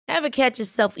Ever catch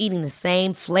yourself eating the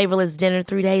same flavorless dinner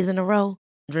 3 days in a row?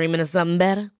 Dreaming of something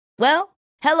better? Well,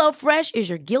 HelloFresh is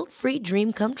your guilt-free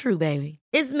dream come true, baby.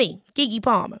 It's me, Keke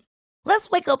Palmer. Let's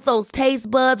wake up those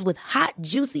taste buds with hot,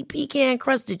 juicy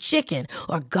pecan-crusted chicken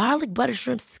or garlic butter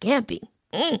shrimp scampi.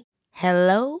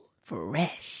 Hello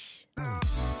Fresh.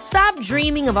 Stop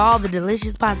dreaming of all the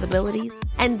delicious possibilities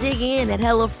and dig in at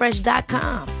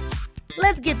HelloFresh.com.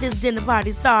 Let's get this dinner party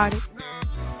started.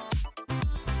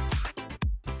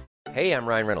 Hey, I'm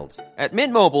Ryan Reynolds. At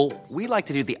Mint Mobile, we like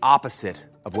to do the opposite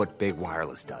of what Big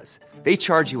Wireless does. They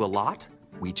charge you a lot,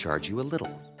 we charge you a little.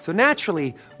 So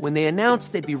naturally, when they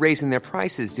announced they'd be raising their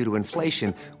prices due to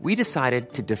inflation, we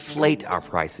decided to deflate our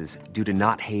prices due to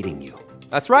not hating you.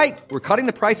 That's right. We're cutting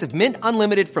the price of Mint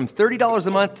Unlimited from $30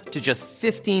 a month to just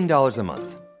 $15 a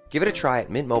month. Give it a try at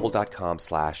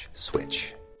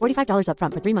mintmobile.com/switch. $45 up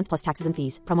front for 3 months plus taxes and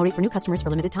fees. Promo rate for new customers for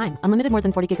limited time. Unlimited more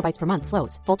than 40 gigabytes per month.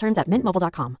 Slows full terms at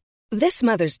mintmobile.com. This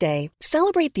Mother's Day,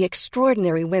 celebrate the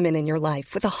extraordinary women in your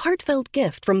life with a heartfelt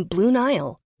gift from Blue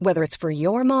Nile. Whether it's for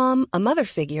your mom, a mother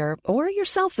figure, or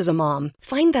yourself as a mom,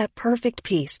 find that perfect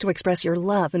piece to express your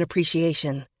love and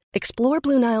appreciation. Explore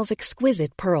Blue Nile's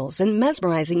exquisite pearls and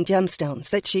mesmerizing gemstones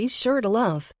that she's sure to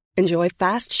love. Enjoy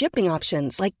fast shipping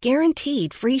options like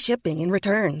guaranteed free shipping and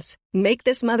returns. Make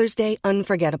this Mother's Day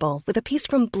unforgettable with a piece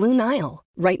from Blue Nile.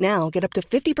 Right now, get up to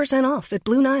 50% off at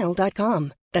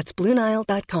BlueNile.com. That's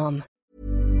BlueNile.com.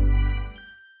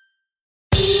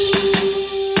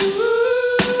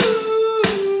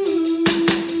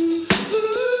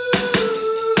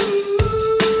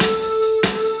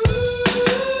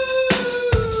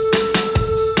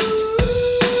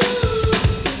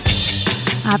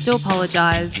 I have to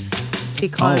apologise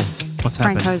because what's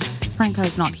happened?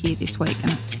 Franco's not here this week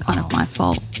and it's kind of my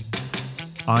fault.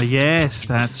 Oh, yes,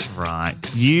 that's right.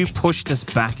 You pushed us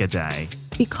back a day.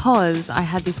 Because I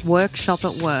had this workshop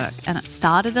at work and it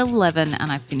started at 11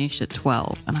 and I finished at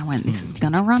 12. And I went, this is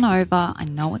going to run over. I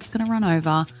know it's going to run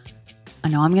over. I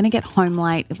know I'm going to get home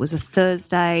late. It was a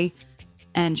Thursday.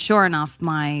 And sure enough,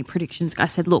 my predictions, I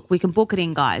said, look, we can book it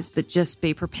in, guys, but just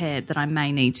be prepared that I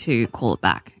may need to call it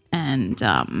back. And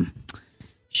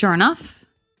sure enough,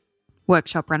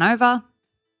 workshop ran over.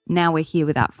 Now we're here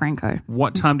without Franco.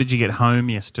 What time did you get home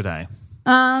yesterday?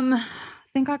 I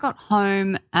think I got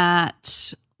home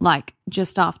at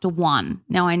just after 1.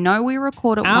 Now I know we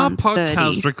record at 1:30. Our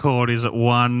podcast record is at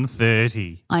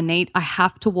 1:30. I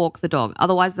have to walk the dog.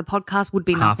 Otherwise the podcast would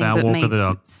be nothing but me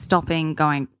stopping,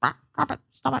 going, stop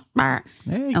it. Yeah,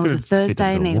 it was a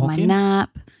Thursday, I needed my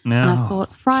nap. No. And I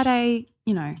thought Friday,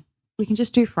 we can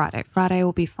just do Friday. Friday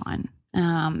will be fine.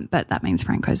 But that means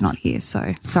Franco's not here.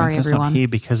 So sorry, Franco's everyone. not here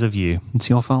because of you. It's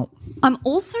your fault. I'm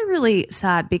also really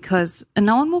sad because, and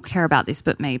no one will care about this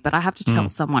but me, but I have to tell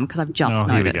someone because I've just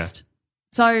noticed.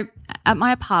 So at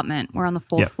my apartment, we're on the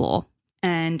 4th floor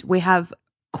and we have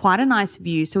quite a nice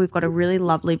view. So we've got a really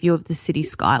lovely view of the city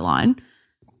skyline.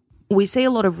 We see a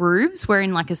lot of roofs. We're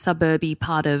in a suburby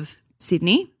part of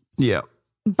Sydney. Yeah.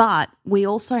 But we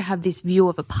also have this view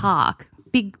of a park,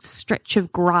 big stretch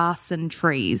of grass and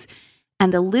trees,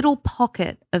 and a little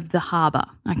pocket of the harbour.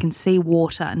 I can see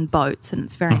water and boats and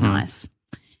it's very nice.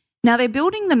 Now, they're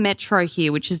building the metro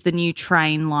here, which is the new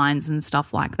train lines and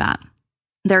stuff like that.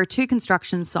 There are 2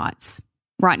 construction sites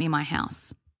right near my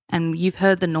house and you've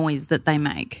heard the noise that they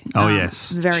make. Oh, yes.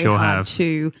 Very sure hard have.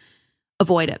 to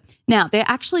avoid it. Now, they're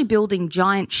actually building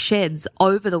giant sheds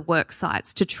over the work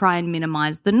sites to try and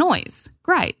minimise the noise.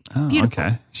 Great. Oh, Beautiful.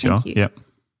 okay. Sure. Thank you. Yep.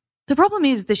 The problem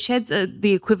is the sheds are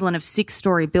the equivalent of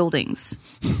 6-story buildings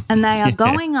and they are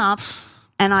going up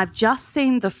and I've just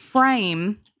seen the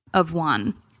frame of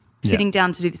one sitting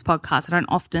down to do this podcast. I don't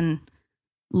often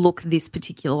look this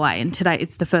particular way and today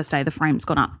it's the first day the frame's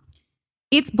gone up.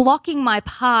 It's blocking my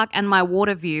park and my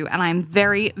water view and I'm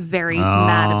very, very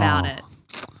mad about it.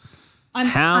 The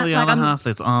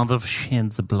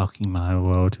sheds are blocking my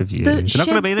water view. They're not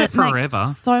going to be there forever.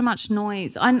 So much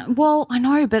noise. I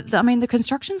know, but the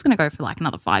construction's going to go for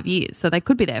another 5 years. So they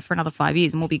could be there for another 5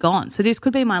 years and we'll be gone. So this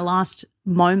could be my last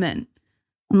moment.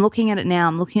 I'm looking at it now.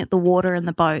 I'm looking at the water and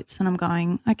the boats and I'm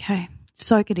going, okay,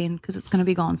 soak it in because it's going to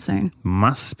be gone soon.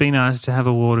 Must be nice to have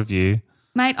a water view.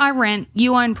 Mate, I rent,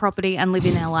 you own property and live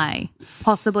in LA.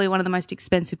 Possibly one of the most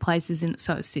expensive places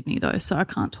so is Sydney though, so I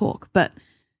can't talk. But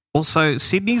also,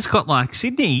 Sydney's got Melbourne.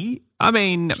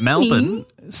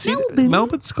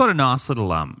 Melbourne's got a nice little,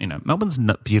 Melbourne's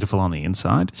beautiful on the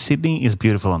inside. Sydney is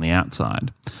beautiful on the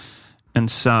outside. And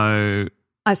so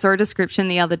I saw a description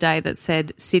the other day that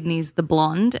said Sydney's the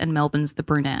blonde and Melbourne's the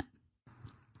brunette.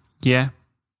 Yeah.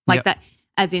 That.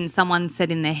 as in someone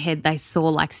said in their head they saw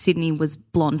like Sydney was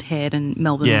blonde haired and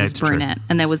Melbourne was it's true. brunette,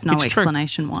 and there was no It's true.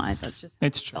 explanation why. That's just how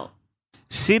It's it true. felt.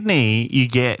 Sydney, you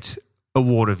get a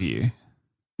water view.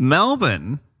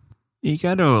 Melbourne, you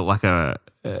go to like a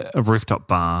rooftop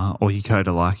bar, or you go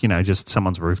to like, you know, just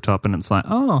someone's rooftop, and it's like,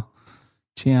 oh,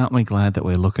 gee, aren't we glad that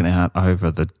we're looking out over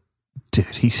the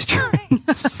dirty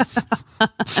streets?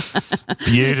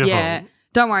 Beautiful. Yeah.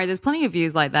 Don't worry, there's plenty of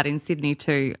views like that in Sydney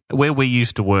too. Where we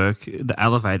used to work, the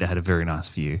elevator had a very nice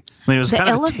view. I mean, it was The kind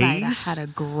of a elevator tease. had a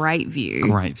great view.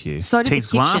 Great view. So did the Tees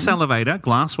glass kitchen. elevator,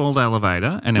 glass-walled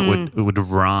elevator, and it would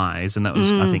rise, and that was,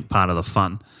 I think, part of the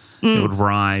fun. It would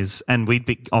rise, and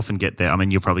we'd often get there. I mean,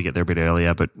 you'll probably get there a bit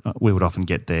earlier, but we would often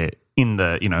get there in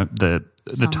the, you know, the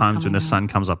times when the sun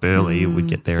comes up early. We'd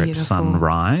get there beautiful. at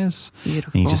sunrise.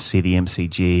 Beautiful. And you just see the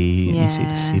MCG, and you see Yeah.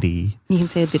 the city. You can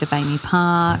see a bit of Amy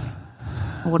Park.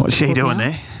 What's she doing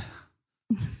there?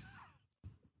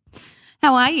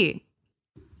 How are you?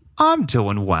 I'm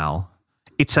doing well.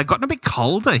 It's gotten a bit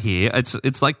colder here.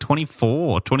 It's like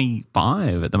 24,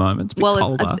 25 at the moment. It's a bit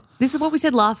colder. This is what we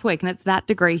said last week, and it's that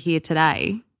degree here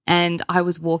today. And I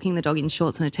was walking the dog in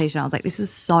shorts and a T-shirt. I was like, this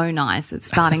is so nice. It's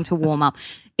starting to warm up.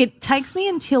 It takes me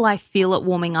until I feel it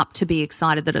warming up to be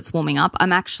excited that it's warming up.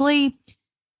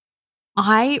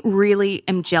 I really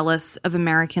am jealous of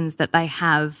Americans that they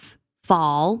have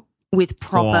fall with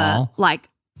proper Fall. like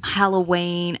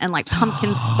Halloween and like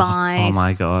pumpkin spice. Oh,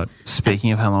 my God.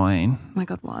 Speaking of Halloween, Oh my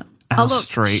God, what? Our oh, look,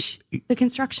 street- shh, the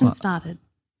construction started.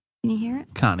 Can you hear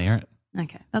it? can't hear it.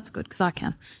 Okay, that's good because I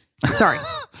can. Sorry.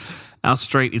 Our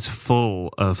street is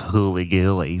full of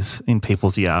hooly-ghoulies in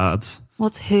people's yards.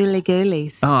 What's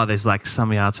hooly-goolies? Oh, there's like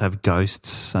some yards have ghosts,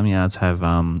 some yards have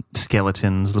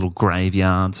skeletons, little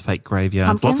graveyards, fake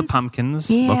graveyards, lots of pumpkins,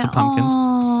 Yeah. lots of pumpkins.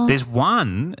 Aw. There's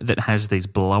one that has these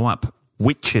blow-up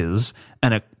witches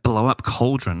and a blow-up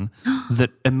cauldron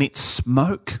that emits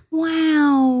smoke.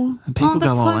 Wow. And people that's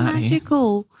go so all out here.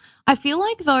 magical. I feel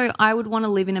like, though, I would want to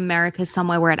live in America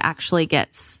somewhere where it actually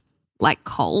gets, like,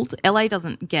 cold. LA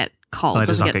doesn't get cold. LA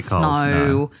does doesn't not get get cold, snow.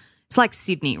 no. It's like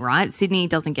Sydney, right? Sydney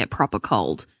doesn't get proper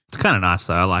cold. It's kind of nice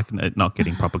though. I like it not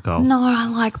getting proper cold. No, I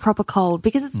like proper cold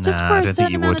because it's just Nah, for I a don't think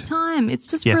certain you amount would. of time. It's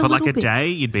just Yeah, for a for like little a bit. day,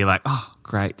 you'd be like, oh,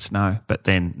 great, snow. But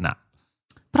then, nah.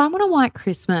 But I want a white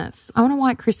Christmas. I want a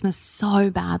white Christmas so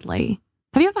badly.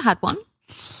 Have you ever had one?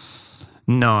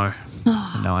 No. No,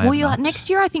 I Well, have not. next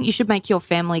year I think you should make your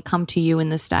family come to you in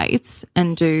the States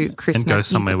and do Christmas. And go You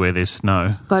somewhere where there's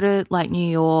snow. Go to like New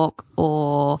York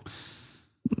or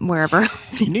wherever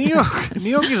else. New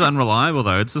York is unreliable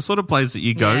though. It's the sort of place that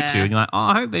you go Yeah. to and you're like, oh,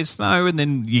 I hope there's snow, and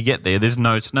then you get there's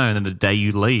no snow, and then the day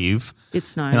you leave, It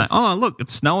snows. you're like, oh, look,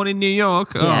 it's snowing in New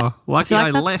York. Yeah. Oh, lucky feel like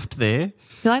I that's- left there.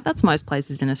 I feel like that's most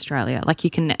places in Australia. Like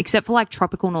you can, except for like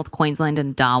tropical North Queensland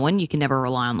and Darwin, you can never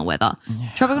rely on the weather.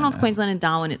 Tropical North Queensland and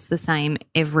Darwin, it's the same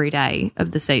every day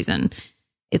of the season.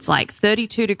 It's like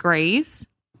 32 degrees,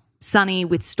 sunny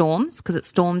with storms because it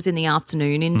storms in the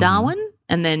afternoon in Darwin.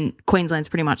 And then Queensland's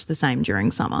pretty much the same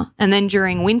during summer. And then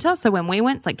during winter, so when we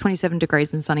went, it's like 27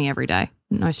 degrees and sunny every day.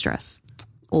 No stress.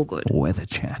 All good. Weather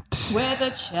chat. Weather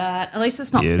chat. At least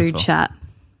it's not Beautiful. food chat.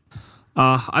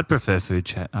 I'd prefer food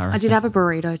chat, I reckon. I did have a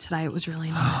burrito today. It was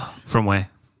really nice. From where?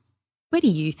 Where do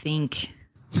you think?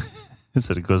 Is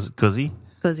it a guzzy?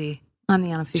 Guzzy. I'm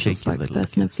the unofficial Cheeky little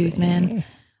spokesperson of Guzzy. Fuse Man.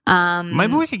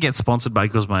 Maybe we could get sponsored by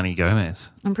Guzmani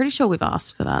Gomez. I'm pretty sure we've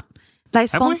asked for that. They we?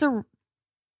 sponsor.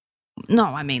 No,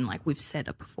 I mean like we've said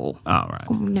it before. Oh, right.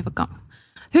 We've never gone.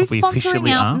 Who's Have we sponsoring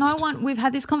officially our? No asked? one. We've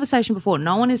had this conversation before.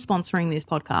 No one is sponsoring this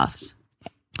podcast.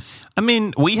 I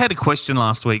mean, we had a question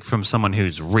last week from someone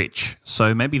who's rich,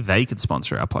 so maybe they could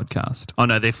sponsor our podcast. Oh,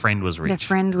 no, their friend was rich. Their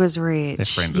friend was rich. Their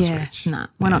friend was rich. No,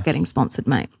 we're not getting sponsored,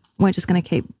 mate. We're just going to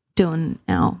keep doing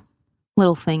our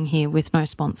little thing here with no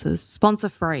sponsors. Sponsor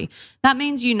free. That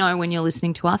means you know when you're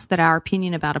listening to us that our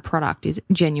opinion about a product is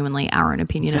genuinely our own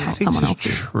opinion and not That someone is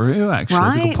else's. true, actually.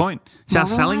 That's a Right? good point. It's our More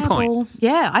selling point. reliable.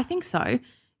 Yeah, I think so.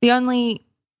 The only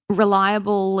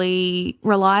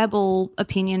reliable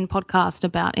opinion podcast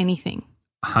about anything.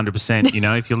 100%. You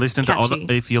know, if you're listening to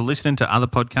Catchy. other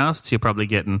podcasts, you're probably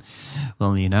getting,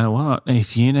 well, you know what?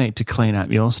 If you need to clean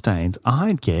up your stains,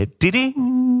 I'd get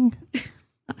ding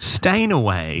stain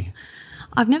away.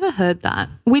 I've never heard that.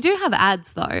 We do have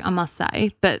ads though, I must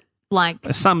say, but like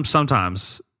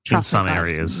Sometimes in trust me, some guys,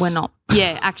 areas. we're not.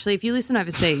 Yeah, actually, if you listen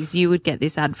overseas, you would get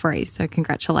this ad free. So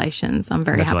congratulations. I'm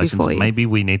very happy for you. Maybe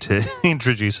we need to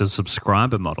introduce a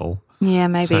subscriber model. Yeah,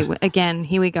 maybe. Again,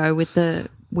 here we go with the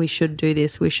we should do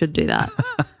this, we should do that.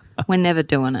 We're never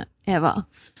doing it, ever.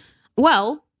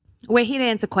 Well, We're here to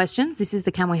answer questions. This is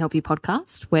the Can We Help You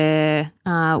podcast where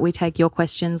we take your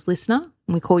questions, listener,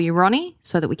 and we call you Ronnie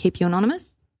so that we keep you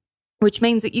anonymous, which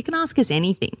means that you can ask us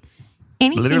anything.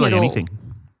 Anything Literally at all. anything.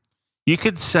 You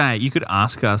could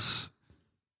ask us.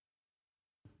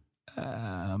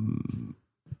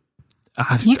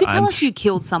 You could tell us you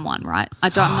killed someone, right?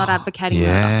 I'm not advocating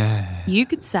murder. You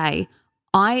could say,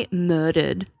 I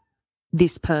murdered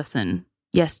this person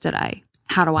yesterday.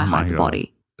 How do I hide the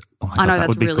body? Oh my I know God, that that's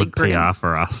would be really good grim. PR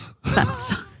for us.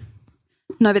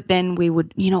 No, but then we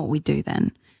would, you know what we'd do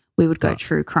then? We would go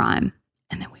true crime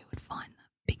and then we would find them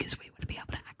because we would be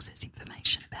able to access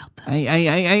information about them. Hey.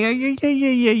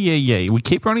 We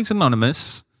keep Ronnie's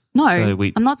anonymous. No, So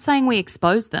I'm not saying we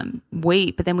expose them.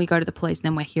 But then we go to the police and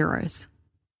then we're heroes.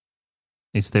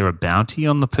 Is there a bounty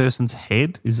on the person's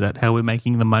head? Is that how we're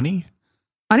making the money?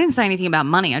 I didn't say anything about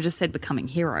money. I just said becoming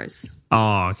heroes.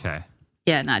 Oh, okay.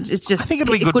 Yeah, no, it's just. I think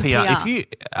it'd be good PR. I think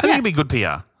it'd be good PR.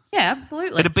 Yeah,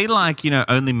 absolutely. It'd be like,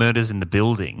 Only Murders in the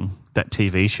Building, that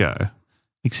TV show,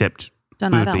 except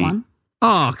Don't know that one.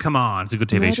 Oh, come on. It's a good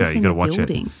TV show. You got to watch it.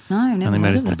 No, never Only heard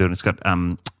Murders of in the it. Building. It's got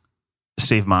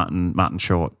Steve Martin, Martin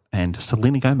Short, and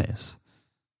Selena Gomez.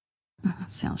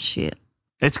 That sounds shit.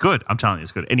 It's good. I'm telling you,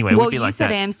 it's good. Anyway, Well, we'd be you like said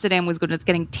that. Amsterdam was good and it's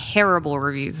getting terrible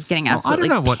reviews. It's getting I absolutely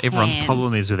don't know what everyone's panned.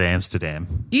 problem is with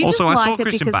Amsterdam. You Also, just I saw like it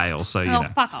Christian because- Bale, so Oh,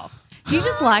 fuck off. You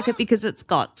just like it because it's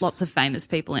got lots of famous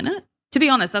people in it. To be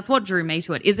honest, that's what drew me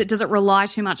to it. Does it rely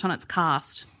too much on its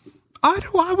cast? I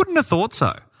wouldn't have thought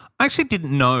so. I actually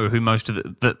didn't know who most of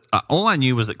the all I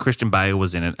knew was that Christian Bale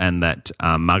was in it and that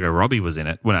Margot Robbie was in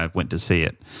it when I went to see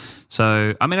it.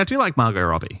 So, I mean, I do like Margot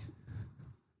Robbie.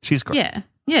 She's great.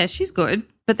 Yeah, she's good.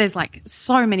 But there's like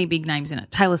so many big names in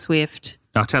it. Taylor Swift.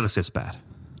 Oh, Taylor Swift's bad.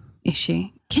 Is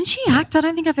she? Can she act? I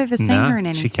don't think I've ever seen No, her in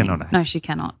anything. she cannot act. No, she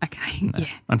cannot. Okay. Yeah.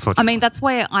 Unfortunately. I mean, that's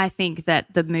where I think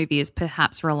that the movie is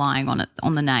perhaps relying on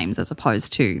the names as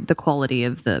opposed to the quality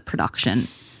of the production.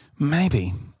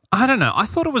 Maybe. I don't know. I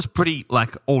thought it was pretty,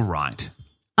 all right.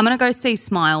 I'm going to go see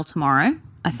Smile tomorrow,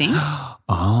 I think.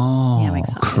 Oh, Yeah, I'm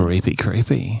excited.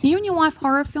 creepy. You and your wife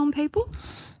horror film people?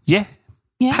 Yeah.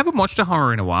 Yeah. Haven't watched a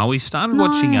horror in a while. We started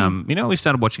watching, we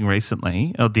started watching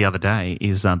recently, the other day,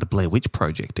 is the Blair Witch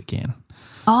Project again.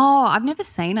 Oh, I've never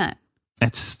seen it.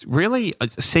 It's really,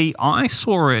 I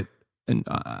saw it, It's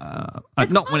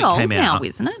not quite when it old came now, out.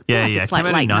 isn't it? Yeah, Like yeah. It it's came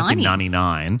like out in late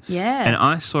 1999. Yeah. And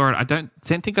I saw it, I don't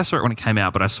think I saw it when it came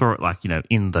out, but I saw it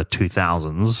in the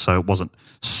 2000s, so it wasn't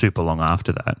super long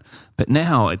after that. But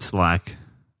now it's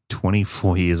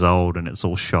 24 years old and it's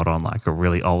all shot on a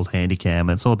really old handycam.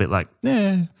 And it's all a bit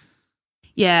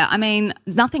Yeah, I mean,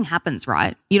 nothing happens,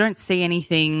 right? You don't see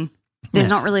anything. There's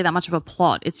not really that much of a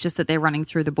plot. It's just that they're running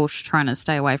through the bush trying to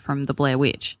stay away from the Blair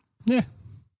Witch. Yeah.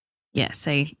 Yeah,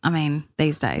 see, I mean,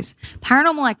 these days.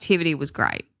 Paranormal Activity was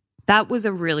great. That was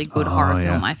a really good horror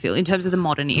film, I feel, in terms of the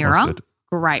modern era. good.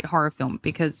 Great horror film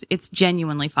because it's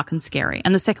genuinely fucking scary.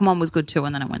 And the second one was good too,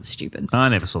 and then it went stupid. I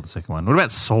never saw the second one. What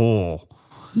about Saw?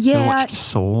 You Yeah, watched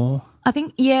Saw? I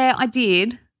think, I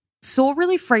did. Saw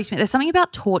really freaked me. There's something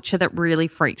about torture that really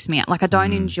freaks me out.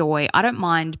 I don't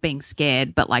mind being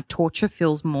scared, but torture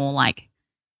feels more like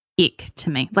ick to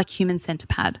me, like Human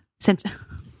Centipede. Centipede.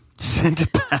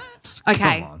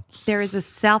 Okay, Come on. there is a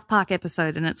South Park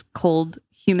episode and it's called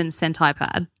Human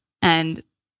Centipede. And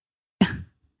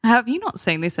have you not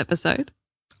seen this episode?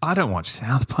 I don't watch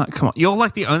South Park. Come on. You're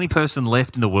the only person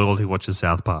left in the world who watches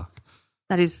South Park.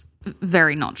 That is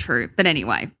very not true. But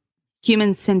anyway,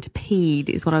 Human Centipede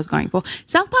is what I was going for.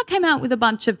 South Park came out with a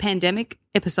bunch of pandemic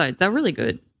episodes. They're really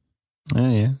good.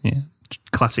 Oh, yeah.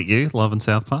 Classic you, loving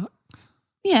South Park.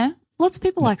 Yeah, lots of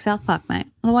people like South Park, mate.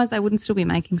 Otherwise, they wouldn't still be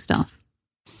making stuff.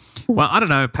 Well, I don't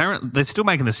know. Apparently, they're still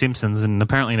making The Simpsons, and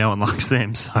apparently no one likes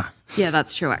them. So Yeah,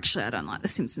 that's true. Actually, I don't like The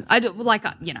Simpsons. I do, I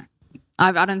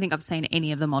don't think I've seen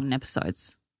any of the modern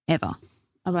episodes ever.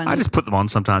 I just put them on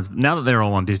sometimes. Now that they're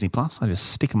all on Disney Plus, I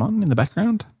just stick them on in the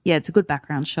background. Yeah, it's a good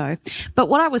background show. But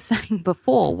what I was saying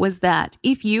before was that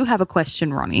if you have a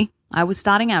question, Ronnie, I was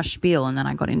starting our spiel and then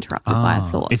I got interrupted by a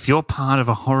thought. If you're part of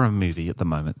a horror movie at the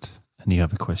moment and you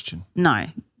have a question. No,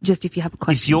 just if you have a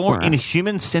question. If you're for in a us.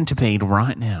 Human Centipede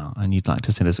right now and you'd like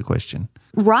to send us a question.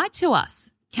 Write to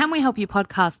us.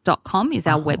 CanWeHelpYouPodcast.com is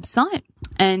our website,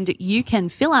 and you can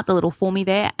fill out the little formy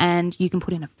there and you can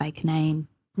put in a fake name.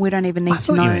 We don't even need I to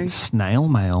thought know. you meant snail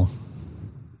mail.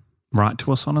 Write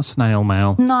to us on a snail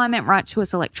mail. No, I meant write to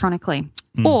us electronically.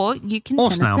 Or you can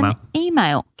Or send us snail an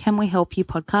email,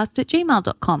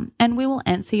 canwehelpyoupodcast@gmail.com, and we will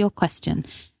answer your question.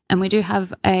 And we do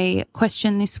have a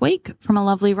question this week from a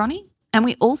lovely Ronnie. And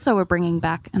we also are bringing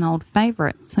back an old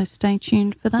favourite, so stay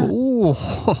tuned for that.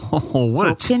 Oh, what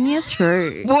a Talking you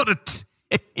through. what a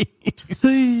All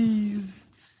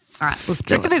right, let's Do you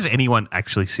do reckon it. there's anyone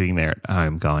actually sitting there at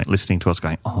home listening to us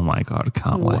going, oh my God, I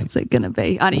can't wait. What's it going to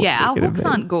be? Yeah, it our gonna hooks be?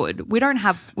 aren't good. We don't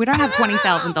have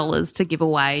 $20,000 to give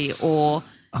away, or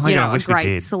Oh my you God, know, I wish a great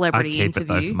we did. celebrity I'd keep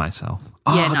interview. it though for myself. Yeah,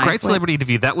 Oh, no, a great if we're- celebrity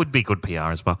interview. That would be good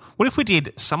PR as well. What if we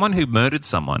did someone who murdered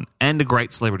someone and a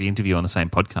great celebrity interview on the same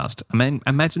podcast? I mean,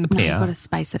 imagine the PR. No, you've got to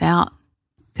space it out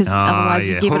because Oh, otherwise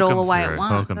you yeah, give it hook all 'em away through, at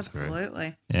hook once. 'em through.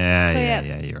 Absolutely. Yeah, So,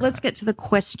 yeah, you're let's right. get to the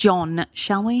question,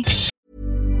 shall we?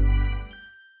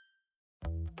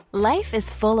 Life is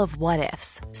full of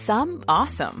what-ifs. Some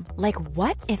awesome, like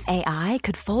what if AI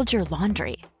could fold your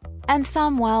laundry? And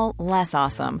some, well, less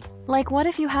awesome, like what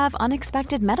if you have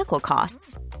unexpected medical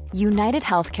costs? United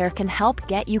Healthcare can help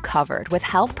get you covered with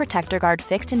Health Protector Guard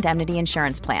fixed indemnity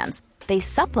insurance plans. They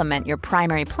supplement your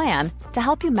primary plan to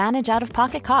help you manage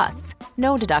out-of-pocket costs.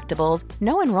 No deductibles,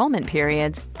 no enrollment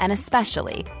periods, and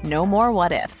especially no more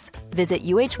what-ifs. Visit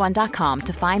uh1.com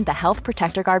to find the Health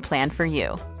Protector Guard plan for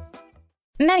you.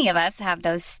 Many of us have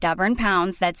those stubborn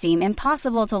pounds that seem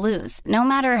impossible to lose, no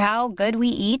matter how good we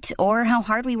eat or how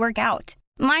hard we work out.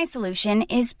 My solution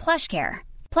is PlushCare.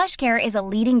 PlushCare is a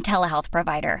leading telehealth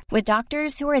provider with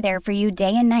doctors who are there for you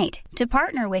day and night to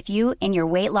partner with you in your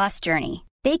weight loss journey.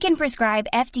 They can prescribe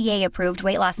FDA-approved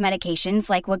weight loss medications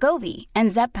like Wegovy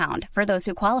and Zepbound for those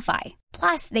who qualify.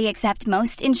 Plus, they accept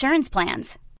most insurance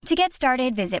plans. To get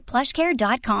started, visit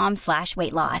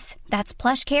plushcare.com/weightloss. That's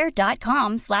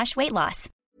plushcare.com/weightloss.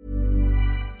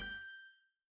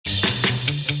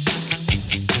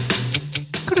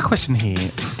 Got a question here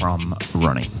from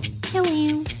Ronnie.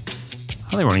 Hello.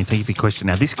 Hello, Ronnie. Thank you for your question.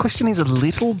 Now, this question is a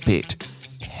little bit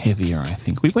heavier, I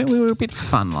think. We were a bit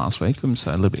fun last week,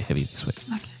 so a little bit heavy this week.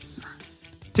 Okay.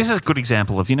 This is a good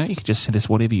example of, you can just send us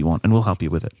whatever you want and we'll help you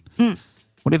with it.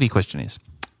 Whatever your question is.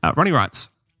 Ronnie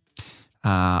writes,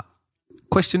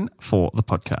 question for the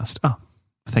podcast. Oh,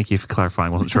 thank you for clarifying.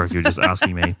 I wasn't sure if you were just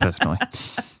asking me personally.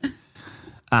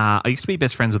 I used to be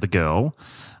best friends with a girl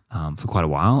for quite a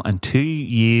while, and 2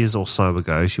 years or so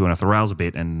ago, she went off the rails a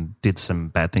bit and did some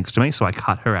bad things to me, so I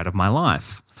cut her out of my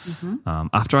life.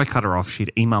 After I cut her off,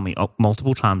 she'd email me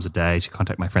multiple times a day. She'd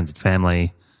contact my friends and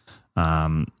family,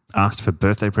 asked for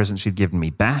birthday presents she'd given me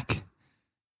back.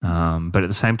 But at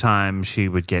the same time, she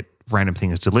would get random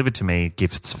things delivered to me,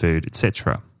 gifts, food,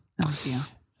 etc. Oh, dear.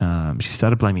 She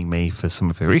started blaming me for some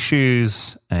of her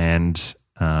issues, and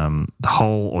the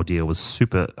whole ordeal was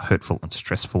super hurtful and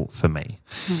stressful for me.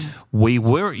 We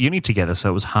were at uni together,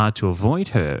 so it was hard to avoid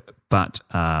her, but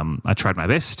I tried my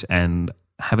best and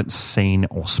haven't seen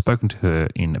or spoken to her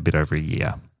in a bit over a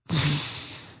year.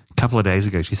 A couple of days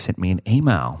ago, she sent me an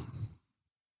email.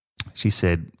 She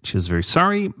said she was very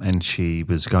sorry and she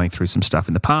was going through some stuff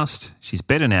in the past. She's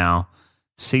better now,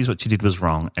 sees what she did was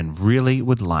wrong, and really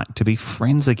would like to be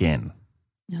friends again.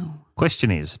 No.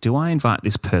 Question is, do I invite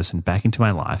this person back into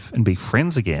my life and be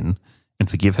friends again and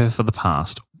forgive her for the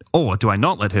past? Or do I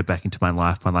not let her back into my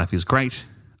life? My life is great.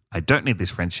 I don't need this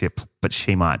friendship, but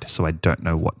she might, so I don't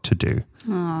know what to do.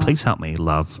 Please help me.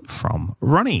 Love, from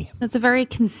Ronnie. That's a very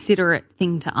considerate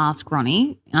thing to ask,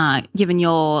 Ronnie, given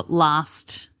your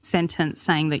last sentence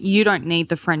saying that you don't need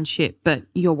the friendship, but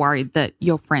you're worried that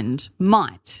your friend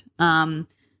might,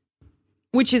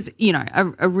 which is,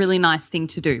 a really nice thing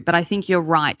to do. But I think you're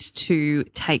right to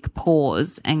take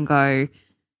pause and go,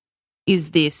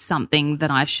 is this something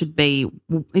that I should be,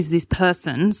 is this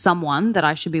person someone that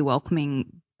I should be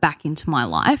welcoming back into my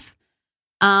life?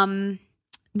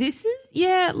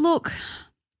 Look,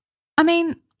 I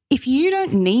mean, if you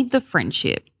don't need the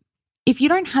friendship, if you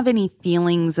don't have any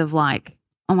feelings of like,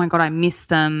 oh my God, I miss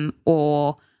them,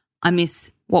 or I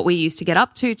miss what we used to get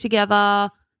up to together,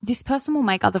 this person will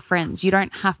make other friends. You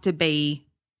don't have to be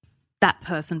that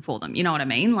person for them. You know what I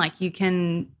mean? Like, you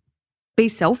can be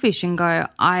selfish and go,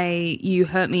 you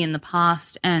hurt me in the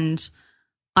past and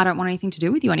I don't want anything to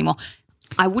do with you anymore.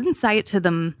 I wouldn't say it to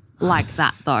them like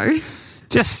that though.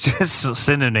 Just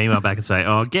send an email back and say,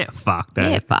 oh, get fucked.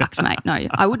 Yeah, fucked, mate. No,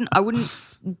 I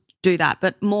wouldn't do that,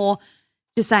 but more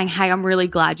just saying, hey, I'm really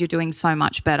glad you're doing so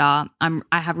much better.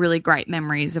 I have really great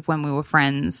memories of when we were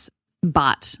friends,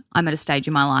 but I'm at a stage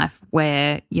in my life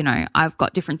where, I've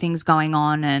got different things going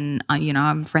on and,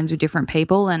 I'm friends with different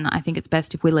people, and I think it's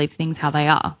best if we leave things how they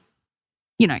are.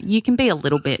 You can be a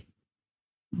little bit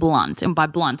blunt, and by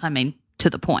blunt, I mean to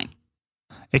the point.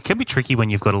 It can be tricky when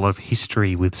you've got a lot of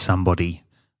history with somebody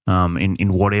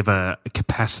in whatever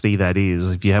capacity that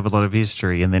is. If you have a lot of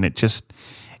history and then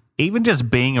even just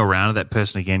being around that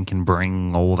person again can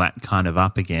bring all that kind of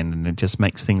up again, and it just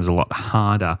makes things a lot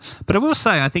harder. But I will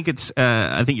say, I think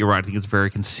you're right. I think it's very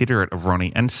considerate of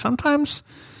Ronnie, and sometimes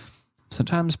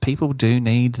sometimes people do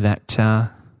need that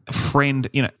friend.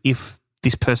 You know, if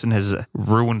this person has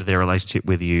ruined their relationship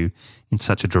with you in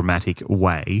such a dramatic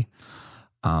way,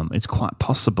 it's quite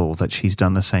possible that she's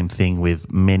done the same thing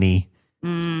with many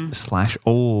 /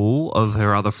 all of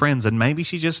her other friends, and maybe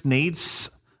she just needs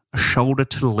a shoulder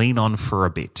to lean on for a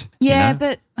bit. Yeah, you know?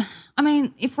 but I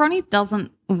mean, if Ronnie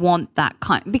doesn't want that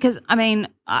kind, because I mean,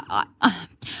 I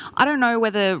don't know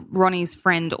whether Ronnie's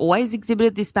friend always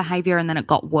exhibited this behavior and then it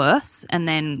got worse, and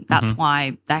then that's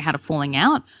why they had a falling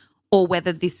out, or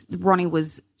whether this Ronnie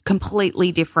was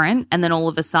completely different and then all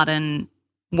of a sudden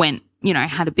went, you know,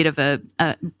 had a bit of a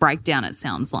breakdown. It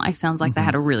sounds like they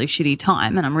had a really shitty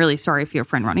time, and I'm really sorry for your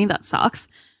friend Ronnie. That sucks.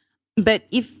 But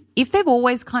if they've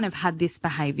always kind of had this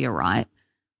behavior, right?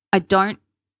 I don't,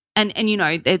 and you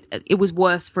know, it was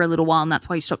worse for a little while, and that's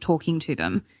why you stopped talking to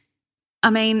them. I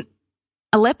mean,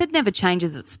 a leopard never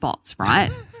changes its spots, right?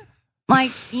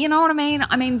 Like, you know what I mean?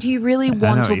 I mean, do you really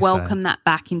want to welcome that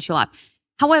back into your life?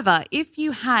 However, if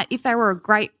they were a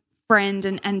great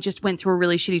friend and just went through a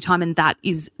really shitty time, and that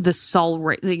is the sole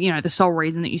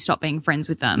reason that you stop being friends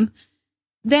with them,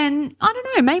 then I don't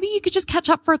know, maybe you could just catch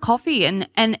up for a coffee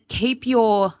and keep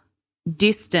your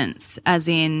distance, as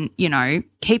in, you know,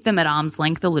 keep them at arm's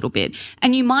length a little bit.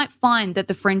 And you might find that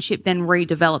the friendship then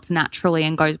redevelops naturally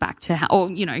and goes back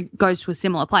to goes to a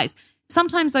similar place.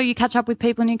 Sometimes though, you catch up with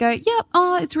people and you go, yep,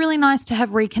 it's really nice to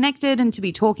have reconnected and to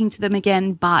be talking to them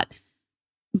again, but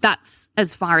that's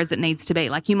as far as it needs to be.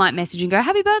 Like, you might message and go,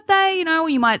 happy birthday, you know, or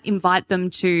you might invite them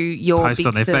to your post big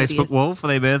on their 30th. Facebook wall for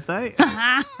their birthday.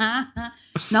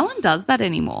 No one does that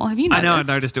anymore. Have you noticed? I know, I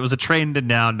noticed it was a trend, and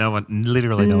now no one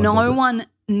does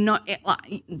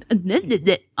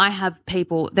it. I have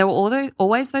people, there were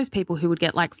always those people who would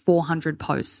get like 400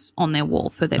 posts on their wall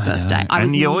for their birthday.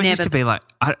 And you always used to be like,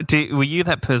 were you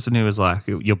that person who was like,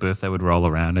 your birthday would roll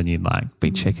around and you'd like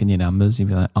be checking your numbers? You'd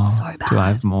be like, do I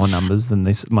have more numbers than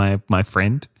this, my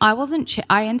friend? I wasn't,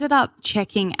 I ended up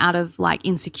checking out of like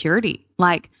insecurity.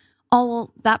 Like, oh,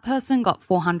 well, that person got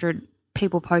 400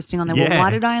 people posting on their wall. Why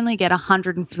did I only get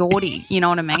 140? You know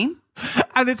what I mean?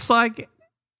 And it's like,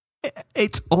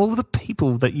 it's all the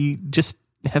people that you just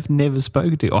have never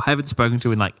spoken to or haven't spoken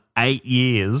to in like 8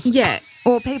 years. Yeah,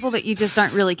 or people that you just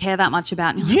don't really care that much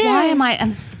about. And you're like, why am I?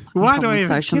 And why do I even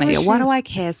social media? Why do I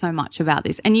care so much about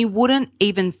this? And you wouldn't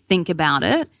even think about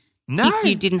it if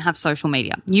you didn't have social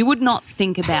media. You would not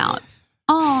think about,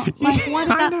 why did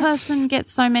that person get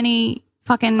so many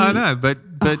fucking? I know, but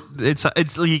it's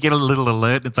you get a little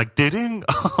alert. It's like, ding!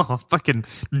 Oh, fucking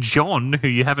John, who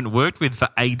you haven't worked with for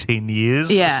 18 years,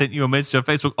 sent you a message on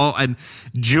Facebook. Oh, and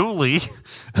Julie,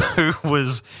 who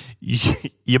was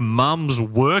your mum's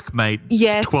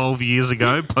workmate 12 years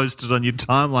ago, posted on your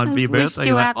timeline for your birthday.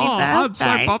 You're like, I'm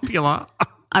so popular.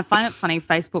 I find it funny.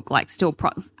 Facebook, like, still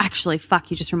actually,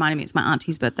 fuck, you just reminded me. It's my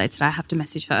auntie's birthday today. I have to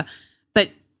message her, but.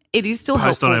 It is still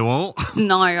post helpful. On her wall?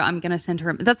 No, I'm going to send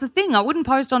her. That's the thing. I wouldn't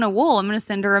post on her wall. I'm going to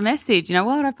send her a message. You know,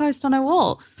 why would I post on her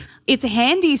wall? It's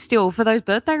handy still for those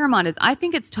birthday reminders. I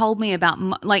think it's told me about,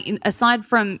 aside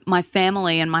from my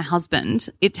family and my husband,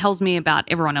 it tells me about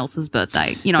everyone else's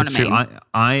birthday. You know what I mean?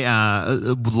 I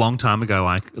a long time ago,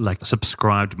 I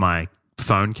subscribed my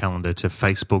phone calendar to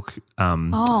Facebook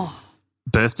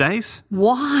birthdays.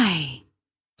 Why?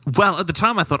 Well, at the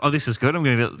time I thought, this is good. I'm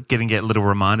going to get little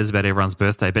reminders about everyone's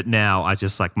birthday. But now I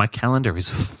just my calendar is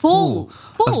full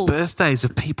of birthdays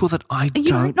of people that I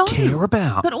don't care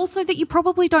about. But also that you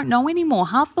probably don't know anymore.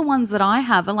 Half the ones that I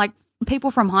have are like people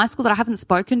from high school that I haven't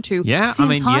spoken to since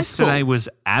high school. Yesterday was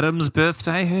Adam's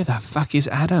birthday. Who the fuck is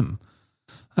Adam?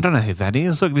 I don't know who that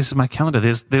is. Look, this is my calendar.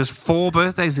 There's 4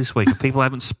 birthdays this week of people I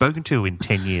haven't spoken to in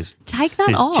 10 years. Take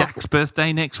that off. There's Jack's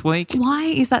birthday next week. Why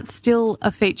is that still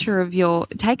a feature of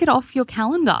take it off your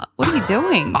calendar? What are you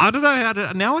doing? I don't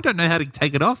know now I don't know how to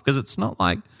take it off because it's not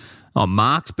like,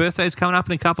 Mark's birthday's coming up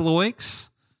in a couple of weeks.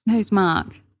 Who's Mark?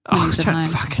 I don't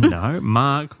fucking know.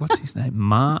 Mark, what's his name?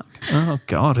 Mark. Oh,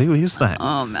 God, who is that?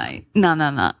 Oh, mate. No.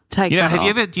 Take that off. Have you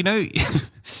ever, you know,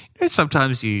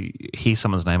 sometimes you hear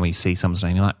someone's name or you see someone's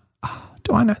name, you're like,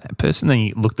 do I know that person? Then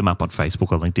you look them up on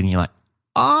Facebook or LinkedIn and you're like,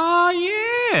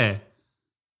 yeah.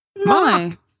 No.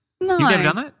 Mark. No. You've never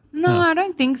done that? No, I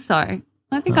don't think so.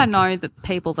 I think I know the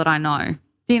people that I know.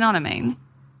 Do you know what I mean?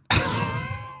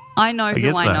 I know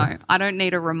who I know. I don't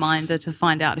need a reminder to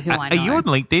find out who I know. Are you on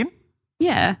LinkedIn?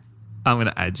 Yeah. I'm going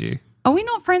to add you. Are we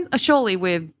not friends? Surely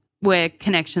we're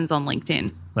connections on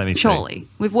LinkedIn. Let me see. Surely.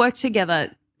 We've worked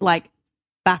together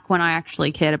back when I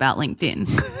actually cared about LinkedIn.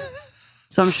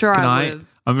 So I'm sure I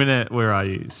would have. Where are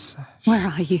you? Where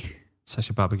are you?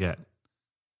 Sasha Barbagat.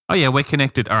 Oh, yeah, we're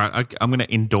connected. All right, I'm going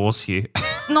to endorse you.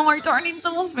 No, don't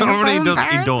endorse me. I've already It's so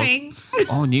endorsed.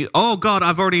 embarrassing. Oh God,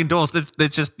 I've already endorsed.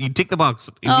 It's just you tick the box.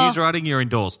 In news writing, you're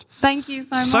endorsed. Thank you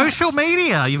so much. Social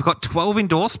media, you've got 12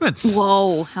 endorsements.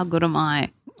 Whoa, how good am I?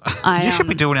 You should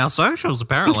be doing our socials,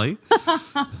 apparently.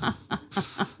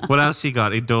 What else you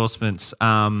got? Endorsements.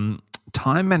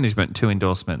 Time management, 2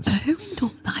 endorsements. Who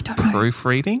endorsed? I don't know.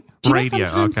 Proofreading? Do you Radio. know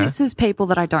sometimes Okay. this is people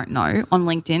that I don't know on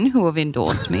LinkedIn who have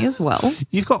endorsed me as well?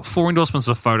 You've got 4 endorsements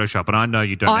of Photoshop, and I know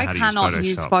you don't know I how to cannot use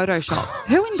use Photoshop. Photoshop.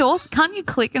 Who endorsed? Can't you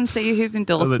click and see who's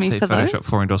endorsed Let's me see, for Photoshop, those?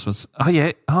 4 endorsements. Oh,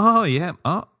 yeah. Oh, yeah.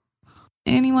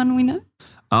 Anyone we know?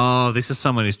 Oh, this is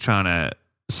someone who's trying to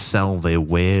sell their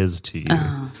wares to you.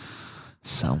 Oh.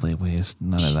 Sell their wares.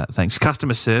 None of that. Thanks.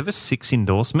 Customer service, 6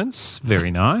 endorsements. Very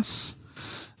nice.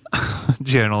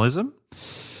 Journalism.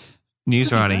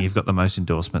 News writing, you've got the most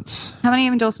endorsements. How many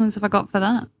endorsements have I got for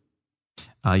that?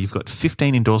 You've got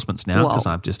 15 endorsements now because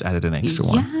Whoa. I've just added an extra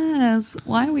one. Yes.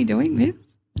 Why are we doing this?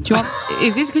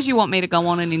 Is this because you want me to go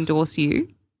on and endorse you?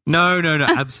 No,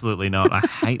 absolutely not. I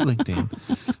hate LinkedIn.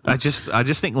 I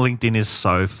just think LinkedIn is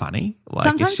so funny. Like,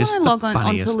 Sometimes it's just when I log the onto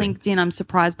funniest thing. LinkedIn, I'm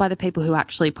surprised by the people who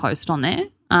actually post on there.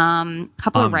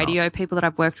 Couple of radio people that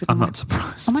I've worked with. I'm not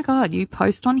surprised. Oh my God, you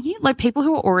post on here? Like people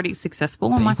who are already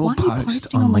successful. I'm like, why are you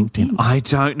posting on LinkedIn? I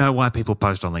don't know why people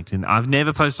post on LinkedIn. I've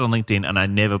never posted on LinkedIn and I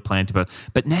never plan to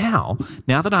post. But now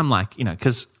that I'm like,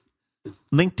 because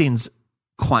LinkedIn's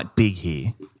quite big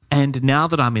here, and now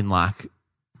that I'm in like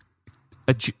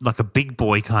a big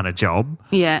boy kind of job,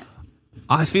 Yeah.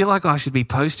 I feel like I should be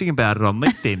posting about it on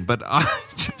LinkedIn, but I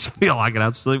just feel like an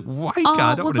absolute wanker.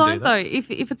 I don't want to do that. Though.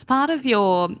 If it's part of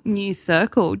your new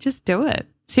circle, just do it.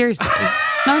 Seriously,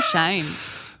 no shame.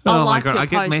 Oh like my God, your I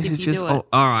get post if you messages. do it.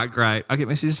 All right, great. I get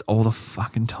messages all the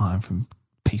fucking time from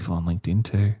people on LinkedIn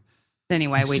too.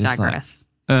 Anyway, It's we just digress.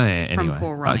 Oh yeah. Anyway,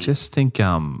 poor I Ronnie. just think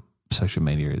social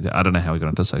media. I don't know how we got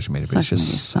into social media, but it's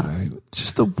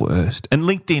just the worst. And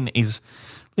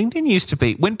LinkedIn used to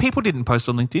be, when people didn't post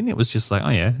on LinkedIn, it was just like, oh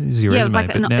yeah, here's your Yeah, it was resume.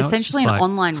 like But now it's essentially just an like,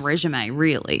 online resume,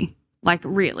 really. Like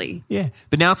really. Yeah,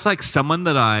 but now it's like someone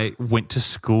that I went to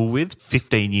school with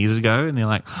 15 years ago, and they're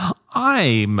like,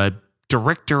 I'm a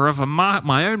director of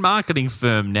my own marketing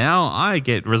firm now. I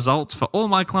get results for all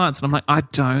my clients. And I'm like, I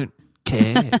don't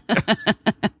care.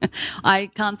 I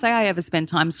can't say I ever spend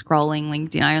time scrolling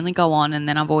LinkedIn. I only go on and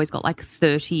then I've always got like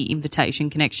 30 invitation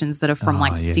connections that are from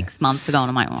 6 months ago, and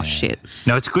I'm like, oh shit.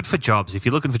 No, it's good for jobs. If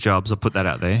you're looking for jobs, I'll put that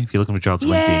out there. If you're looking for jobs,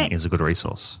 Yeah. LinkedIn is a good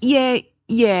resource. Yeah,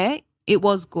 it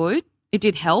was good. It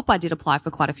did help. I did apply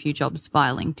for quite a few jobs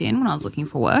via LinkedIn when I was looking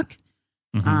for work.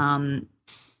 Mm-hmm.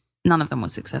 None of them were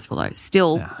successful though.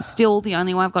 Still, the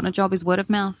only way I've gotten a job is word of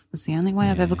mouth. That's the only way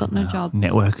I've ever gotten a job.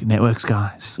 Networks,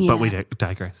 guys. Yeah. But we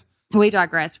digress. We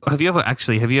digress. Have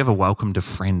you ever welcomed a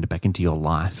friend back into your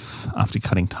life after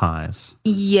cutting ties?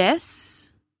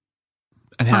 Yes.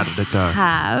 And how did it go?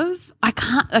 I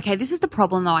can't. Okay, this is the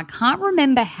problem though. I can't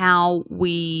remember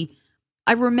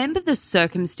I remember the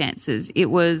circumstances. It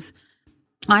was,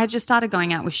 I had just started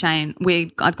going out with Shane.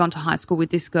 I'd gone to high school with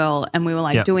this girl and we were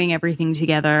like doing everything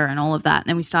together and all of that. And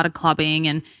then we started clubbing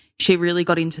and she really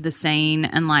got into the scene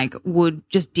and like would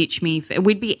just ditch me.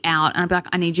 We'd be out and I'd be like,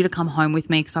 I need you to come home with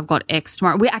me because I've got X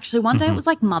tomorrow. One day it was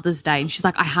like Mother's Day and she's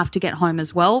like, I have to get home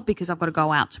as well because I've got to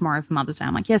go out tomorrow for Mother's Day.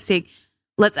 I'm like, yeah, sick.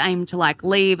 Let's aim to like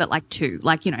leave at like 2.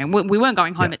 Like, we weren't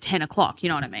going home at 10 o'clock. You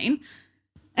know what I mean?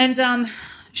 And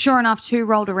sure enough, 2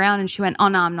 rolled around and she went, oh,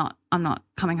 no, I'm not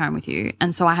coming home with you.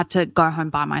 And so I had to go home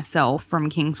by myself from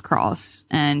King's Cross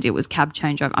and it was cab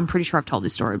changeover. I'm pretty sure I've told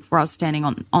this story before. I was standing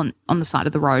on the side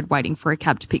of the road waiting for a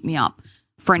cab to pick me up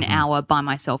for an hour by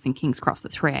myself in King's Cross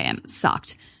at 3 a.m. It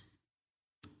sucked.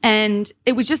 And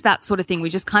it was just that sort of thing. We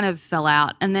just kind of fell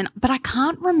out. But I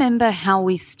can't remember how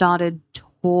we started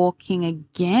talking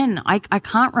again. I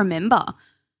can't remember.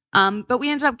 But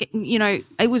we ended up getting,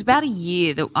 it was about a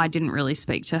year that I didn't really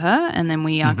speak to her and then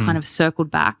we kind of circled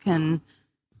back and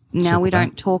now we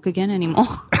don't talk again anymore.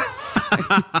 So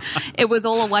it was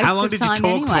all a waste of time anyway. How long did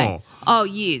you talk for? Oh,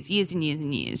 years and years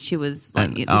and years. She was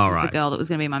like, this was the girl that was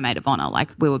going to be my maid of honor.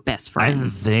 Like we were best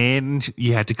friends. And then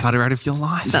you had to cut her out of your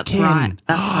life That's again. right.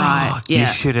 That's right. Yeah. You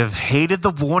should have heeded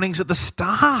the warnings at the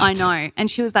start. I know. And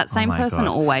she was that same my person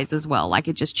God. always as well. Like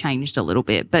it just changed a little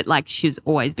bit, but like she's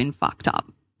always been fucked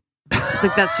up.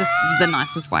 Like that's just the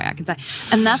nicest way I can say.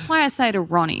 And that's why I say to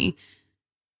Ronnie,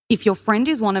 if your friend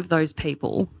is one of those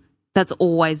people that's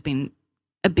always been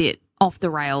a bit off the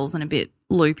rails and a bit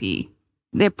loopy,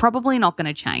 they're probably not going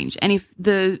to change. And if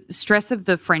the stress of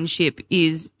the friendship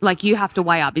is like you have to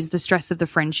weigh up, is the stress of the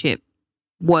friendship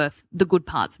worth the good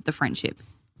parts of the friendship?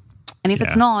 And if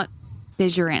it's not,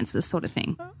 there's your answer sort of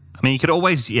thing. I mean, you could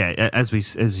always, as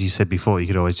you said before, you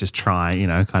could always just try,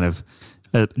 kind of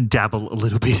dabble a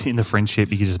little bit in the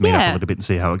friendship. You could just meet up a little bit and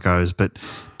see how it goes. But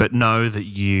know that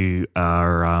you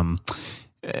are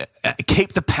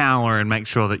keep the power and make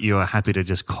sure that you are happy to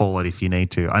just call it if you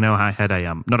need to. I know I had a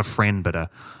not a friend, but I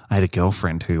had a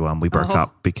girlfriend who we broke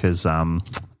up because was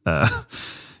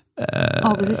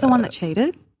this the one that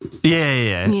cheated?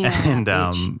 Yeah. And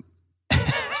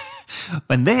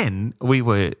and then we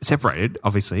were separated.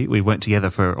 Obviously, we weren't together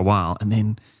for a while,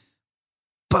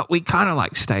 but we kind of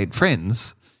like stayed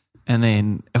friends. And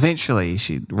then eventually,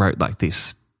 she wrote like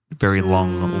this very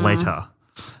long letter.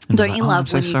 And Don't you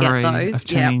love when you get those? I've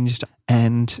changed,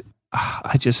 and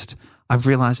I've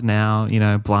realised now,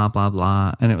 blah blah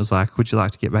blah. And it was like, would you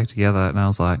like to get back together? And I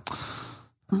was like,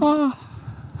 oh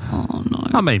no.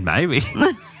 I mean, maybe.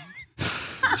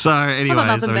 So anyway,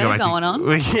 nothing better going on.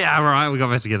 Yeah, right. We got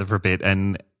back together for a bit,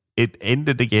 and it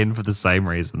ended again for the same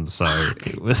reason. So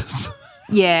it was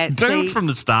doomed from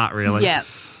the start, really. Yeah.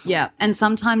 Yeah. And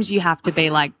sometimes you have to be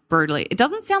like brutally. It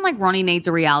doesn't sound like Ronnie needs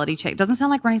a reality check. It doesn't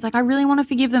sound like Ronnie's like, I really want to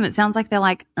forgive them. It sounds like they're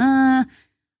like, I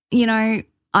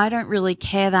don't really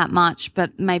care that much,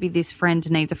 but maybe this friend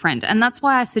needs a friend. And that's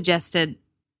why I suggested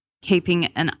keeping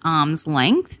an arm's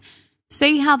length.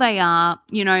 See how they are.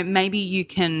 Maybe you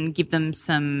can give them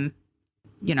some,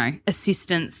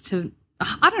 assistance to,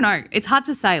 I don't know. It's hard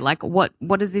to say. Like, what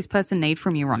does this person need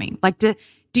from you, Ronnie? Like, do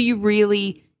you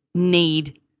really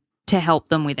need to help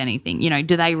them with anything?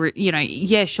 Do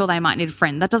they, sure, they might need a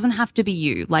friend. That doesn't have to be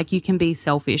you. Like, you can be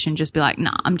selfish and just be like,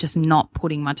 nah, I'm just not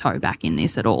putting my toe back in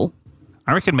this at all.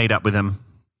 I reckon meet up with them.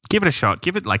 Give it a shot.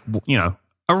 Give it like,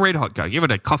 a red hot go. Give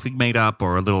it a coffee meet up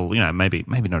or a little, maybe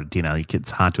not a dinner.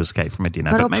 It's hard to escape from a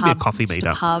dinner, but maybe a coffee meet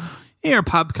up. Yeah, a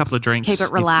pub, a couple of drinks. Keep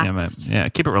it relaxed.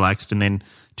 Keep it relaxed, and then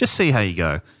just see how you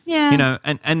go. Yeah.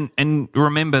 And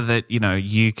remember that,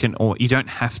 you can, or you don't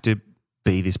have to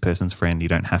be this person's friend. You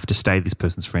don't have to stay this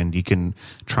person's friend. You can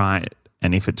try it,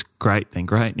 and if it's great, then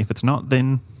great. And if it's not,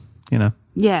 then,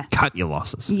 cut your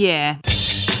losses. Yeah.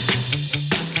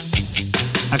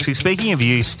 Actually, speaking of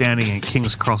you standing at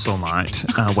King's Cross all night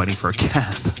waiting for a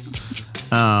cab,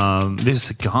 there's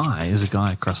a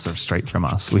guy across the street from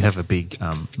us. We have a big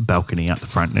balcony out the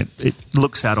front, and it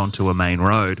looks out onto a main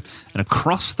road, and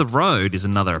across the road is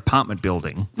another apartment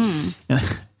building. And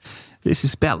this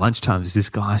is about lunchtime. There's this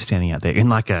guy standing out there in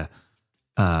like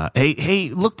he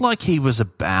looked like he was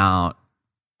about,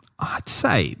 I'd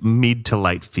say, mid to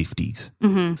late 50s.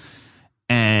 Mm-hmm.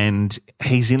 And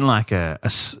he's in like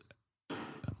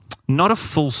not a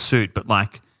full suit, but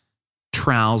like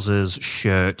trousers,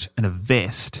 shirt, and a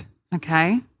vest.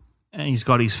 Okay. And he's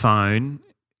got his phone.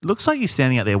 Looks like he's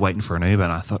standing out there waiting for an Uber.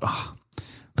 And I thought, look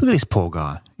at this poor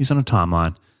guy. He's on a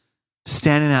timeline,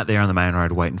 standing out there on the main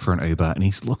road waiting for an Uber, and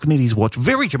he's looking at his watch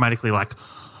very dramatically, like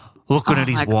looking at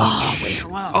his watch.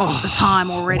 The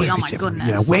time already. Oh, my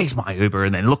goodness. Where's my Uber?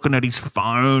 And then looking at his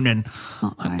phone, and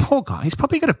poor guy. He's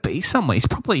probably got to be somewhere. He's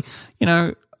probably,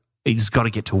 he's got to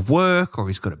get to work, or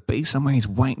he's got to be somewhere. He's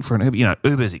waiting for an Uber.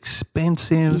 Uber's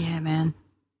expensive. Yeah, man.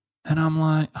 And I'm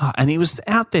like, and he was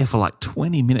out there for like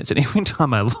 20 minutes. And every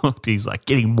time I looked, he's like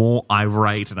getting more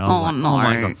irate. And I was oh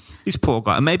my God, this poor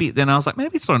guy. And maybe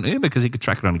it's not an Uber because he could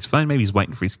track it on his phone. Maybe he's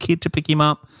waiting for his kid to pick him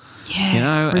up.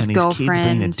 Yeah. And his kid's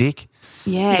being a dick.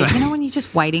 Yeah. When you're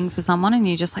just waiting for someone and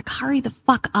you're just like, hurry the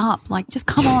fuck up. Like, just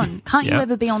come on. Can't you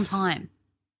ever be on time?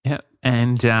 Yeah.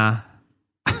 And,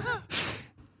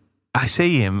 I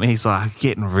see him, he's like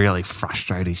getting really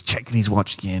frustrated. He's checking his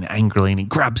watch again angrily, and he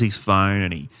grabs his phone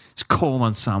and he's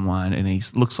calling someone, and he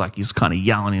looks like he's kind of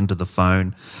yelling into the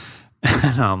phone.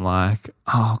 And I'm like,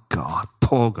 oh God,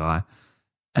 poor guy.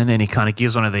 And then he kind of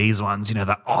gives one of these ones,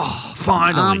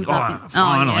 finally, arms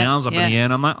up in the air.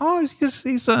 And I'm like,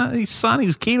 his son,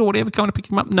 his kid or whatever coming to pick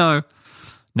him up. No.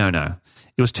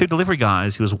 It was two delivery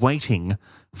guys. He was waiting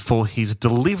for his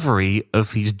delivery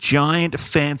of his giant,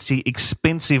 fancy,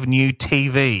 expensive new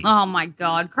TV. Oh, my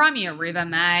God. Cry me a river,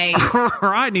 mate.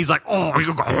 Right? And he's like,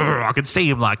 I could see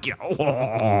him like,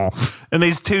 And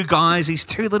these two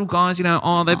little guys,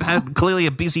 they've had clearly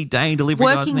a busy day, delivery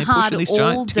guys, and they're pushing this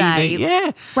giant TV.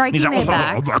 Yeah. Breaking their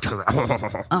backs.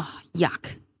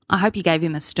 Yuck. I hope you gave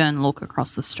him a stern look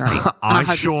across the street. I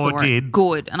sure did.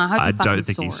 Good. And I hope I don't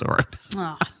think he saw it.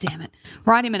 Oh, damn it.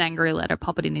 Write him an angry letter.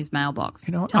 Pop it in his mailbox.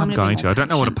 You know what? I'm going to. I don't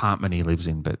know what apartment he lives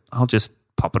in, but I'll just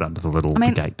pop it under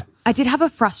the gate. I did have a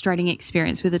frustrating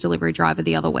experience with a delivery driver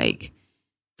the other week.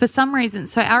 For some reason,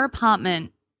 so our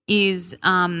apartment is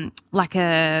our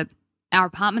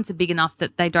apartments are big enough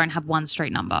that they don't have one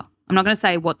street number. I'm not going to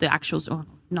say what the actuals,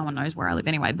 no one knows where I live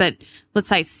anyway, but let's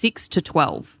say 6 to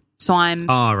 12. So I'm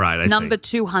I number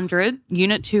see. 200,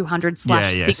 unit 200 /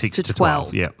 6 to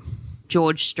 12. Yep.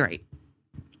 George Street.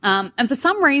 And for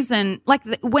some reason, like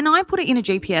when I put it in a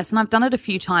GPS, and I've done it a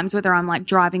few times, whether I'm like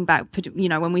driving back, you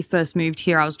know, when we first moved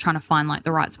here, I was trying to find like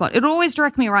the right spot. It would always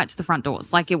direct me right to the front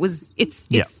doors. Like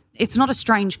it's not a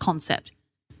strange concept.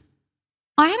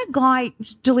 I had a guy,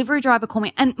 delivery driver, call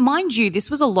me, and mind you,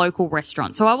 this was a local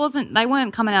restaurant, so they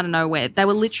weren't coming out of nowhere. They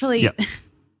were literally,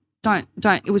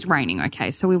 it was raining,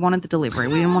 okay, so we wanted the delivery.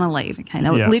 We didn't want to leave, okay. They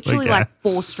were literally like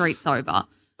 4 streets over.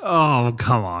 Oh,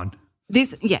 come on.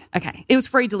 Okay. It was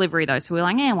free delivery though, so we were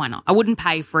like, why not? I wouldn't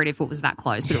pay for it if it was that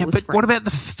close, but it was free. What about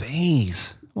the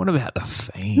fees?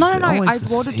 No, I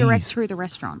ordered direct through the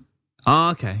restaurant.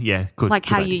 Oh, okay. Yeah, good. Like good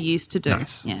how idea. you used to do.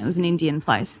 Nice. Yeah, it was an Indian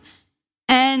place.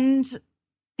 And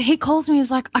he calls me,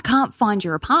 he's like, I can't find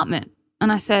your apartment.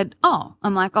 And I said,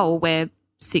 well, we're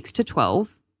 6 to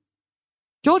 12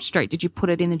 George Street. Did you put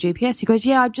it in the GPS? He goes,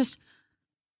 yeah,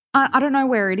 I don't know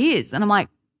where it is. And I'm like,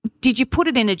 did you put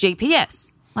it in a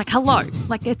GPS? Like, hello.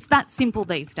 Like, it's that simple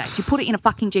these days. You put it in a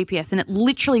fucking GPS and it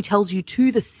literally tells you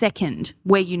to the second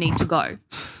where you need to go.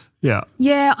 Yeah.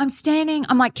 Yeah, I'm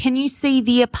like, can you see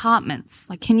the apartments?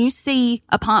 Like, can you see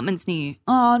apartments near you?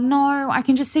 Oh, no, I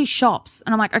can just see shops.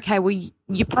 And I'm like, okay, well,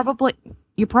 you're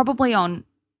probably on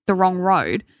the wrong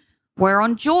road. We're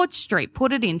on George Street.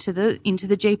 Put it into the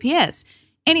GPS.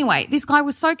 Anyway, this guy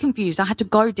was so confused. I had to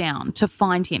go down to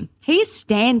find him. He's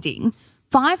standing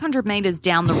 500 metres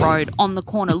down the road on the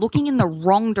corner looking in the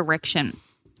wrong direction.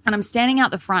 And I'm standing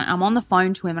out the front. I'm on the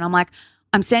phone to him and I'm like,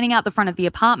 I'm standing out the front of the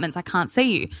apartments. I can't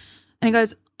see you. And he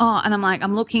goes, oh, and I'm like,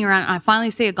 I'm looking around and I finally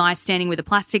see a guy standing with a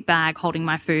plastic bag holding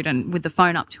my food and with the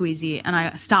phone up to his ear. And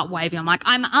I start waving. I'm like,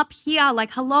 I'm up here,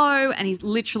 like, hello. And he's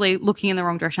literally looking in the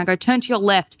wrong direction. I go, turn to your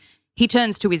left. He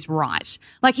turns to his right.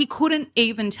 Like, he couldn't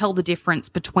even tell the difference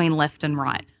between left and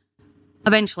right.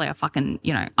 Eventually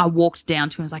I walked down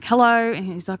to him. I was like, hello. And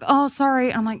he's like, oh, sorry.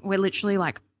 And I'm like, we're literally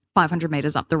like 500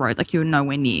 metres up the road. Like, you're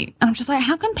nowhere near. And I'm just like,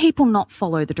 how can people not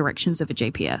follow the directions of a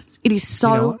GPS? It is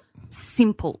so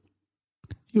simple.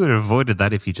 You would have avoided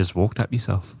that if you just walked up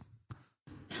yourself.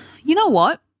 You know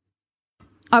what?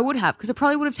 I would have, because it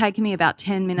probably would have taken me about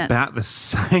 10 minutes. About the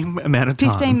same amount of time.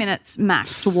 15 minutes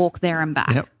max to walk there and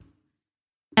back. Yep.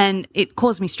 And it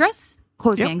caused me stress,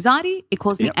 caused me anxiety, it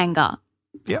caused me anger.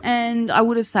 Yep. And I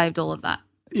would have saved all of that.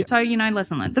 Yep. So,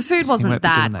 lesson learned. The food wasn't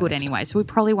that good anyway, so we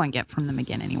probably won't get from them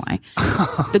again anyway.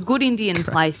 The good Indian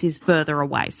place is further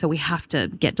away, so we have to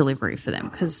get delivery for them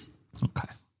because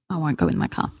I won't go in my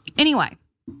car. Anyway,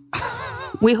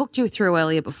 we hooked you through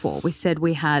earlier before. We said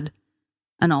we had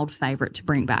an old favourite to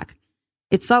bring back.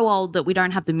 It's so old that we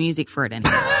don't have the music for it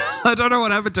anymore. I don't know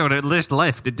what happened to it. It just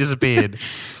left. It disappeared.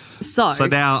 So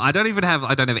now I don't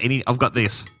have any. I've got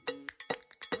this.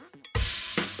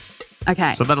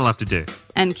 Okay. So that'll have to do.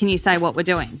 And can you say what we're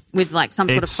doing with like some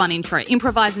sort of fun intro?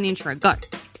 Improvise an intro. Go.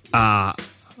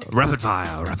 Rapid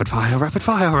fire, rapid fire, rapid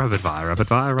fire, rapid fire, rapid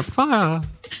fire, rapid fire.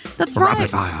 That's right. Rapid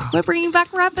fire. We're bringing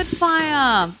back rapid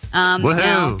fire.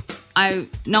 Woohoo. Now,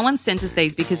 no one sent us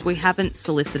these because we haven't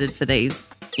solicited for these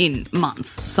in months.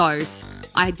 So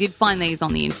I did find these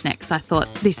on the internet because I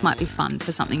thought this might be fun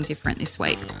for something different this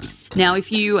week. Now,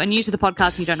 if you are new to the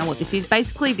podcast and you don't know what this is,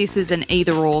 basically this is an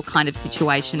either-or kind of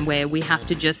situation where we have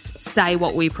to just say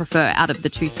what we prefer out of the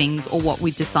two things or what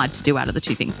we decide to do out of the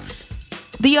two things.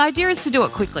 The idea is to do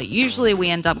it quickly. Usually we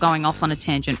end up going off on a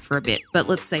tangent for a bit, but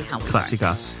let's see how we go. Classic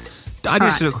us. I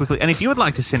just do it quickly. And if you would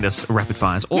like to send us rapid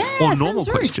fires or normal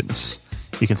questions,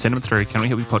 you can send them through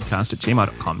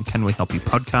canwehelpyoupodcast@gmail.com,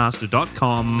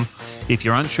 canwehelpyoupodcast.com. If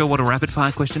you're unsure what a rapid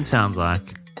fire question sounds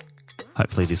like,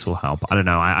 hopefully this will help. I don't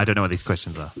know. I don't know what these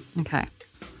questions are. Okay.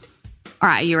 All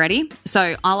right, are you ready?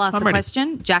 So I'll ask the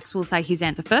question. Jax will say his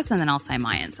answer first and then I'll say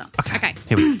my answer. Okay.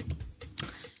 Here we go.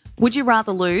 Would you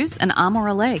rather lose an arm or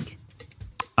a leg?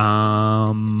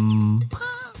 Probably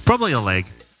a leg.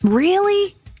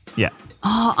 Really? Yeah.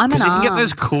 Oh, I'm an arm. Because you can get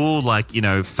those cool,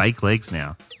 fake legs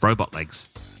now. Robot legs.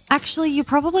 Actually, you're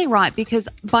probably right because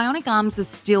bionic arms are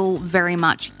still very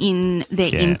much in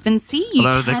their infancy.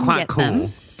 Although they're quite cool.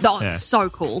 Them. Oh, it's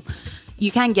so cool. You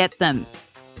can get them.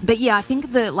 But yeah, I think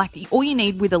all you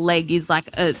need with a leg is like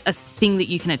a thing that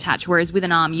you can attach, whereas with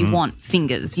an arm you want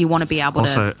fingers. You want to be able to...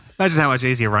 Also, imagine how much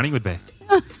easier running would be.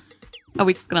 Are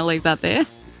we just going to leave that there?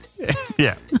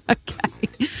 Yeah.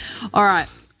 Okay. All right.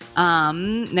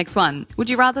 Next one. Would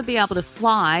you rather be able to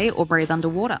fly or breathe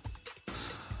underwater?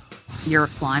 You're a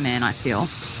fly man, I feel.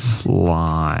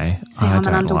 Fly. See, I I'm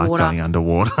don't an underwater. like going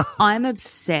underwater. I'm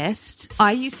obsessed.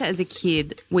 I used to, as a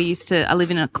kid, I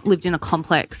lived in a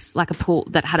complex, like a pool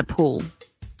that had a pool.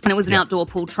 And it was an outdoor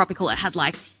pool, tropical. It had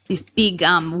this big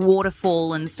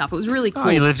waterfall and stuff. It was really cool. Oh,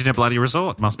 you lived in a bloody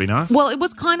resort. Must be nice. Well, it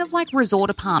was kind of like resort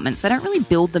apartments. They don't really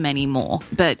build them anymore,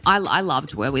 but I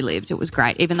loved where we lived. It was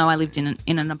great. Even though I lived in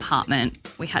an apartment,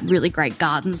 we had really great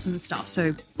gardens and stuff.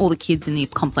 So all the kids in the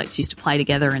complex used to play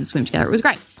together and swim together. It was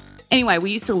great. Anyway,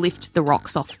 we used to lift the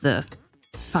rocks off the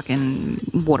fucking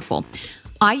waterfall.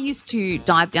 I used to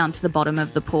dive down to the bottom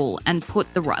of the pool and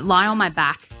lie on my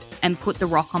back and put the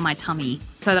rock on my tummy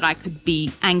so that I could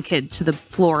be anchored to the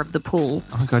floor of the pool.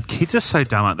 Oh, my God. Kids are so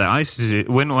dumb at that. I used to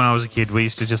do, when I was a kid, we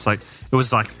used to just like, it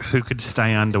was like who could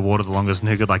stay underwater the longest and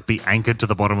who could like be anchored to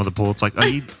the bottom of the pool. It's like,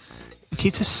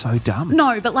 kids are so dumb.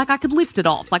 No, but like I could lift it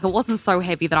off. Like it wasn't so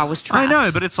heavy that I was trapped. I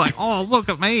know, but it's like, oh, look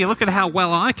at me. Look at how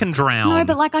well I can drown. No,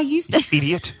 but like I used to.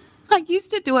 Idiot. I used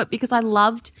to do it because I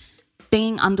loved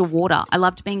being underwater. I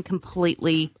loved being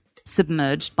completely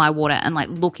submerged by water and like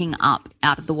looking up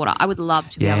out of the water. I would love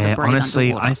to be able to breathe honestly,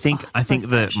 underwater. I think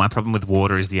that my problem with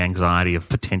water is the anxiety of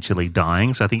potentially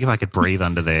dying. So I think if I could breathe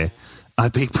under there,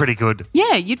 I'd be pretty good.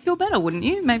 Yeah, you'd feel better, wouldn't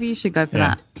you? Maybe you should go for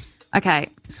that. Okay,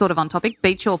 sort of on topic.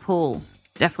 Beach or pool?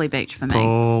 Definitely beach for me.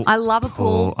 Pool, I love a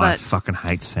pool, but I fucking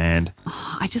hate sand.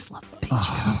 I just love the beach. You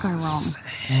can't go wrong.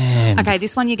 Sand. Okay,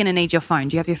 this one you're going to need your phone.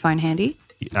 Do you have your phone handy?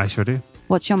 I sure do.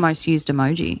 What's your most used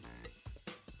emoji?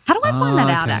 How do I find that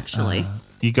out, okay. actually?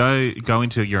 You go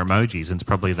into your emojis and it's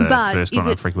probably the first one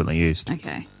I've frequently used.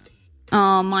 Okay.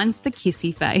 Oh, mine's the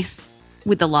kissy face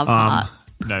with the love heart.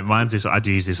 No, mine's this. I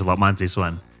do use this a lot. Mine's this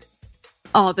one.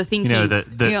 Oh, the thinky. You know, the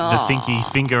thinky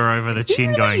finger over the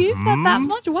chin you really going. use that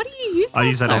much? Why do you use that I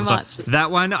use that so all the time. much?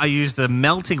 That one, I use the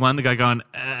melting one, the guy going,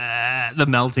 the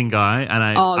melting guy. And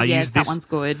I yes, use this. that one's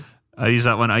good. I use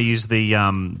that one. I use the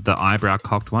eyebrow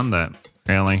cocked one. That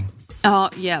really.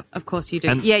 Oh, yeah, of course you do.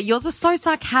 And- yeah, yours are so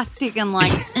sarcastic and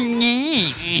like...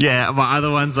 Yeah, my other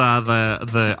ones are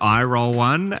the eye roll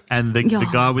one and the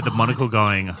guy with the monocle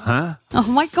going, huh? Oh,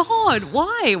 my God.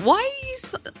 Why? Why are you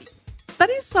so... That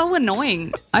is so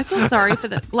annoying. I feel sorry for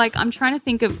that. Like, I'm trying to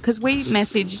think of... Because we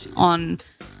message on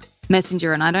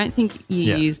Messenger and I don't think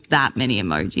you use that many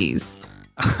emojis.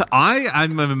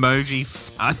 I'm an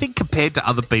emoji... I think compared to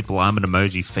other people, I'm an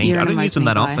emoji fiend. You're I an don't use them emoji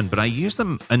that guy. often, but I use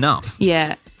them enough.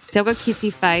 Yeah. So I've got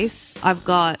kissy face. I've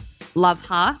got love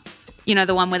hearts. You know,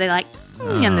 the one where they're like,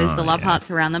 and there's the love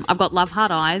hearts around them. I've got love heart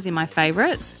eyes in my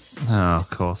favourites. Oh, of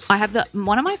course. I have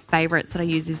one of my favourites that I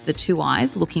use is the two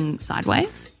eyes looking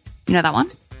sideways. You know that one?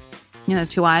 You know,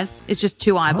 two eyes. It's just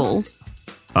two eyeballs.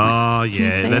 Oh, you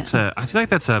yeah. see That's it? I feel like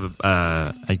that's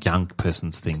a young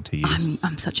person's thing to use.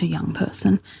 I'm such a young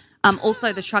person.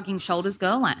 Also, the shrugging shoulders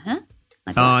girl, like, huh?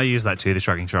 Like Oh, I use that too, the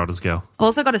shrugging shoulders girl. I've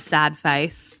also got a sad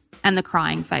face and the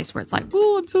crying face where it's like,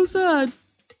 oh, I'm so sad.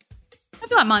 I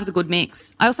feel like mine's a good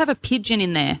mix. I also have a pigeon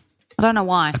in there. I don't know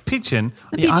why. A pigeon?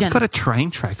 pigeon. I've got a train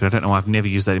track. I don't know why I've never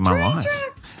used that in my life.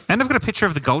 And I've got a picture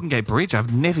of the Golden Gate Bridge.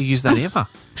 I've never used that ever.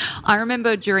 I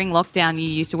remember during lockdown,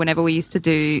 whenever we used to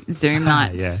do Zoom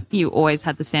nights, you always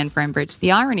had the San Fran Bridge.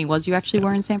 The irony was you actually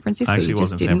were in San Francisco. I actually You just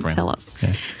was in San didn't Fran. tell us.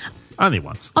 Yeah. Only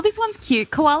once. Oh, this one's cute.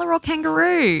 Koala or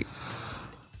kangaroo?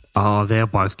 Oh, they'll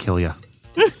both kill you.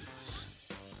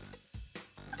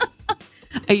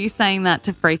 Are you saying that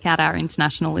to freak out our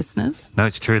international listeners? No,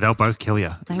 it's true. They'll both kill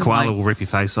you. They Koala won't. will rip your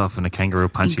face off and a kangaroo will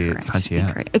punch you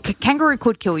out. A kangaroo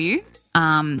could kill you,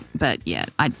 but yeah,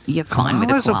 you're fine with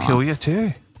a Koalas koala. will kill you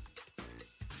too.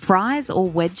 Fries or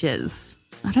wedges?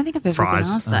 I don't think I've ever Fries.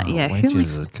 been asked that. Oh, yeah, who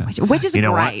wedges likes are wedges? Wedges are You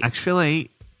know great. what? Actually,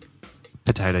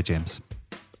 potato gems.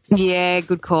 Yeah,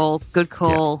 good call. Good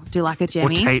call. Do like a Or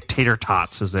Jemmy. tater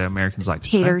tots, as the Americans like to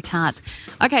say. Tater tarts.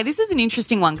 Okay, this is an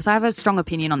interesting one because I have a strong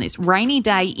opinion on this. Rainy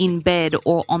day in bed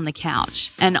or on the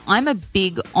couch. And I'm a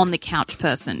big on the couch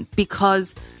person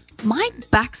because my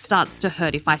back starts to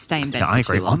hurt if I stay in bed Yeah, for I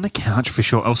agree. too long. On the couch for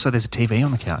sure. Also, there's a TV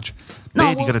on the couch. No,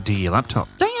 Bed, well- you got to do your laptop.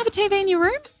 Don't you have a TV in your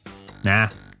room? Nah.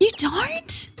 You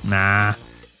don't? Nah.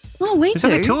 Oh, we There's do.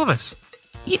 only two of us.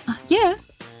 Yeah.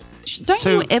 Don't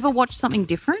So- you ever watch something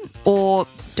different? Or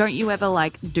don't you ever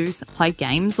play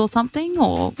games or something?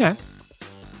 Or Yeah.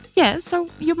 yeah, so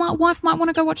your wife might want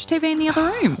to go watch TV in the other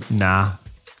room. Nah.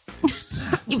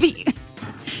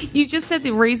 You just said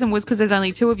the reason was because there's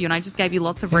only two of you, and I just gave you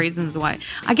lots of reasons why.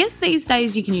 I guess these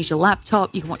days you can use your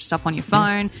laptop, you can watch stuff on your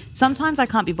phone. Sometimes I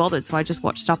can't be bothered, so I just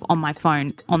watch stuff on my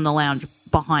phone on the lounge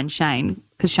behind Shane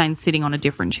because Shane's sitting on a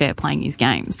different chair playing his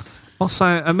games.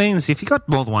 Also, it means if you got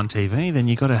more than one TV, then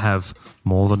you got to have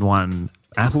more than one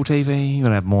Apple TV. You got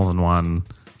to have more than one,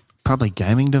 probably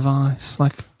gaming device.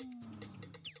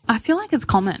 I feel like it's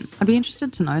common. I'd be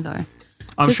interested to know though.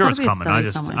 I'm There's sure gotta it's be a common. study I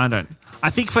just, somewhere. I don't. I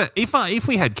think if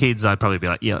we had kids, I'd probably be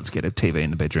like, yeah, let's get a TV in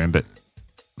the bedroom. But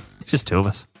it's just two of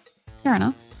us. Fair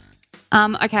enough.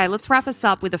 Okay, let's wrap us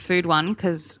up with a food one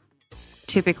because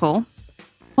typical.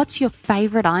 What's your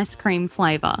favourite ice cream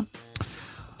flavour?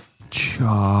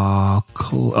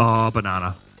 Chocolate. Oh,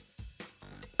 banana.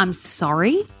 I'm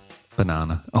sorry?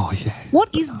 Banana. Oh, yeah.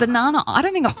 What is banana? I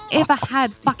don't think I've ever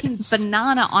had fucking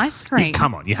banana ice cream. Yeah,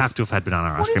 come on, you have to have had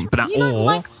banana ice cream. You don't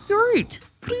like fruit.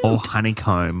 Or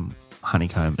honeycomb.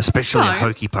 Honeycomb, especially a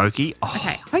hokey pokey. Oh,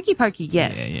 okay, hokey pokey,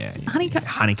 yes. Yeah. Honeycomb.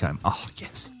 Honeycomb. Oh,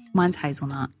 yes. Mine's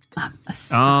hazelnut. I'm a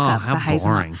sucker for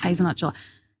hazelnut. Boring. Hazelnut gelato.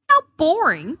 How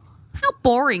boring? How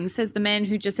boring, says the man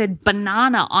who just said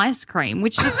banana ice cream,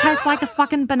 which just tastes like a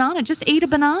fucking banana. Just eat a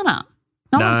banana.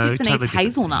 No one sits and totally eats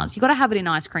hazelnuts. You got to have it in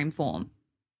ice cream form.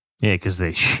 Yeah, because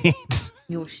they're shit.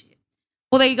 You're shit.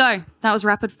 Well, there you go. That was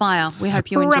Rapid Fire. We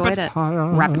hope you enjoyed Rapid it.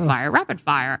 fire. Rapid Fire. Rapid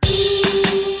Fire.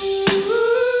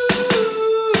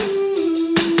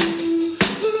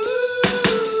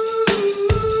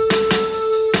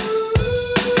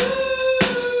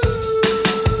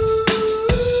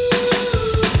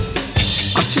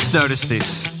 Noticed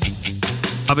this.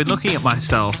 I've been looking at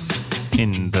myself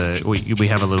in the we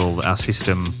have our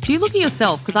system. Do you look at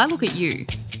yourself? Because I look at you.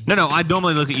 No, I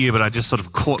normally look at you, but I just sort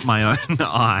of caught my own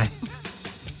eye.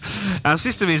 Our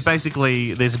system is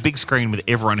basically there's a big screen with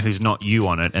everyone who's not you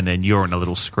on it, and then you're on a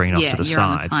little screen off to the you're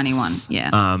side. on a tiny one.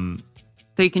 Yeah.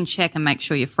 So you can check and make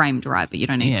sure you're framed right, but you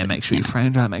don't need to. Yeah, make sure you're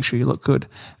framed right, make sure you look good.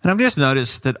 And I've just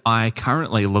noticed that I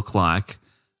currently look like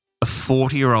a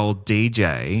 40-year-old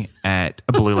DJ at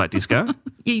a blue light disco.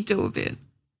 You do a bit.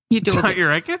 You do a bit. Don't you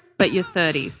reckon? But you're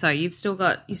 30, so you've still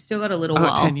got a little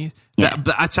while. 10 years. Yeah.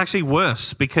 That's actually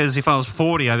worse because if I was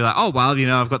 40, I'd be like, oh, well,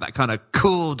 I've got that kind of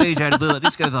cool DJ at a blue light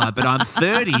disco vibe. But I'm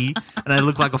 30 and I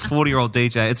look like a 40-year-old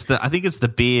DJ. I think it's the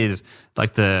beard,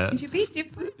 like the. Is your beard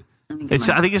different?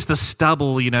 I think it's the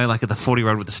stubble, like at the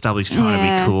 40-year-old with the stubble. He's trying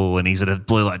to be cool and he's at a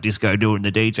blue light disco doing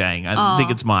the DJing. I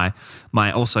think it's my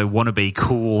also wannabe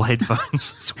cool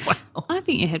headphones as well. I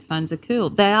think your headphones are cool.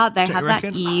 They are. They have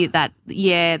that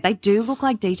ear. They do look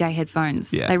like DJ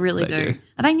headphones. Yeah, they really do.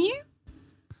 Are they new?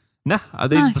 No,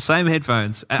 these are the same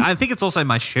headphones. I think it's also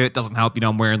my shirt doesn't help.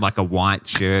 I'm wearing like a white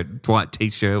shirt, white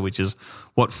T-shirt, which is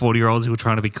what 40-year-olds who are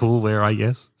trying to be cool wear, I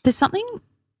guess.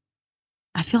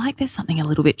 I feel like there's something a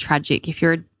little bit tragic if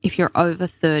you're over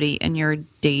 30 and you're a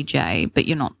DJ, but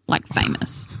you're not like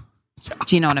famous.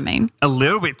 Do you know what I mean? A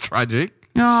little bit tragic.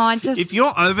 No, if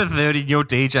you're over 30 and you're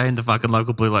DJ in the fucking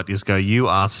local blue light disco, you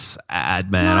are sad,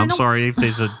 man. I'm sorry if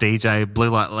there's a DJ, blue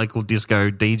light local disco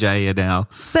DJ in our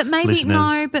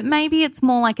listeners. But maybe it's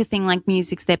more like a thing like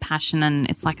music's their passion and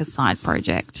it's like a side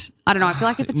project. I don't know. I feel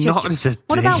like if it's not as a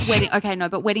what DJ. About wedding? Okay, no,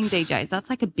 but wedding DJs, that's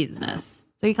like a business.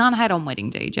 So you can't hate on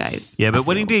wedding DJs. Yeah, but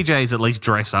wedding DJs at least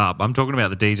dress up. I'm talking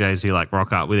about the DJs who like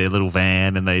rock up with their little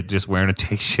van and they're just wearing a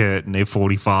T-shirt and they're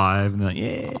 45 and they're like,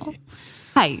 yeah.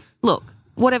 Hey, look.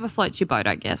 Whatever floats your boat,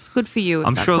 I guess. Good for you.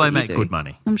 I'm sure they make good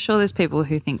money. I'm sure there's people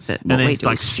who think that what we do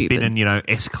like is stupid. spinning,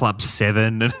 S Club 7.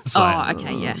 And it's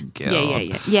okay,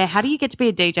 yeah. Yeah, how do you get to be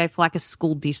a DJ for like a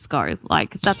school disco?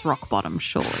 Like, that's rock bottom,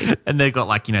 surely. And they've got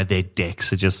like, their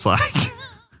decks are just like,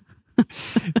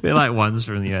 they're like ones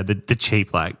from, the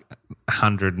cheap like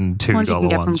 $102 ones you can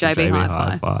get from JB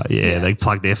Hi-Fi. Yeah, they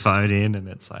plug their phone in and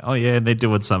it's like, oh yeah, and they're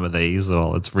doing some of these.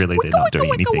 Well, it's really, they're not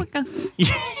doing anything.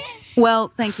 Well,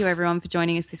 thank you everyone for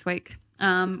joining us this week.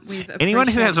 Anyone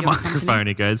who has a microphone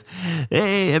who goes,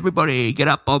 hey, everybody, get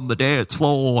up on the dance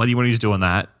floor. Anyone who's doing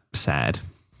that, sad.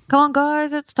 Come on,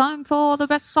 guys, it's time for the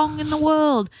best song in the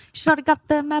world. She's already got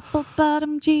them apple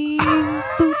bottom jeans.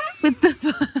 with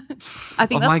the I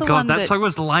think that's the one that song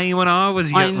was lame when I was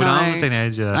young, when I was a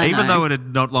teenager, even though it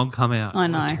had not long come out. I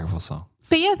know. What a terrible song.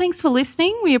 But yeah, thanks for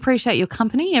listening. We appreciate your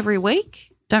company every week.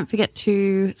 Don't forget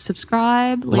to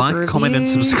subscribe, leave a review, comment, and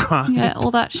subscribe. Yeah,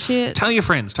 all that shit. Tell your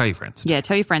friends. Yeah,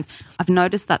 tell your friends. I've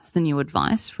noticed that's the new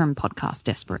advice from Podcast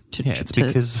Desperate.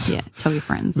 Because tell your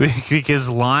friends. Because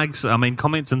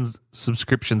comments and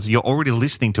subscriptions, you're already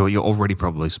listening to it. You're already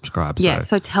probably subscribed. Yeah,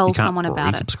 so tell someone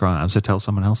about it. Subscribe, so tell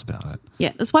someone else about it.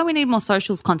 Yeah, that's why we need more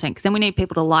socials content because then we need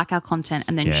people to like our content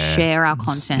and then share our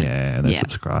content. Yeah, and then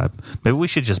subscribe. Maybe we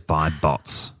should just buy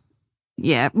bots.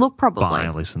 Yeah, look, probably.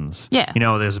 Buying listens. Yeah.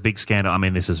 There's a big scandal. I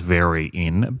mean, this is very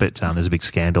in, but there's a big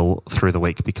scandal through the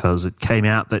week because it came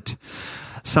out that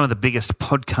some of the biggest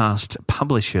podcast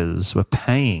publishers were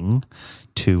paying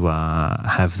to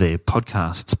have their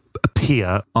podcasts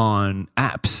appear on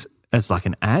apps as like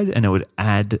an ad, and it would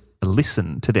add a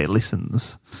listen to their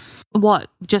listens.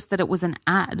 What? Just that it was an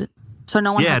ad? So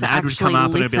no one had to ad would come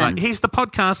up listen. And it'd be like, here's the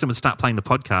podcast, and would start playing the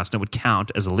podcast, and it would count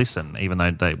as a listen, even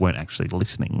though they weren't actually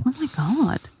listening. Oh my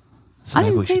God. So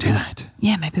maybe we should do that.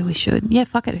 Yeah, maybe we should. Yeah,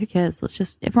 fuck it. Who cares?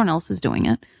 Everyone else is doing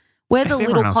it. We're the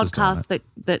little everyone else is doing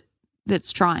podcast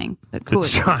that's trying, that could. It's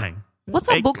trying. What's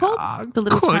that book called? The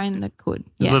Little could. Train That Could.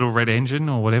 The Yeah. Little Red Engine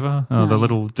or whatever. Oh,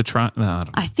 the train. No, I don't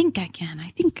know. I think I can. I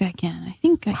think I can. I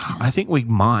think I can. I think we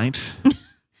might.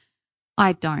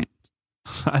 I don't.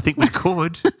 I think we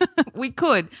could. We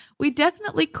could. We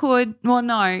definitely could. Well,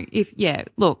 no.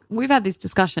 Look, we've had this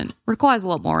discussion. Requires a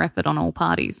lot more effort on all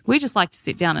parties. We just like to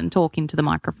sit down and talk into the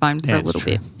microphone for a it's little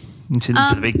true. bit. Into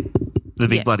the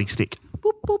big bloody stick.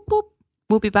 Boop, boop, boop.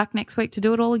 We'll be back next week to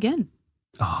do it all again.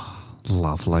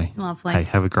 Lovely. Lovely. Hey,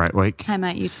 have a great week. Hey,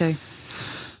 mate, you too.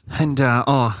 And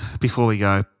before we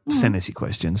go, send us your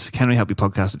questions. Can we help you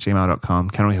podcast at gmail.com?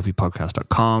 Can we help you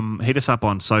podcast.com? Hit us up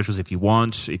on socials if you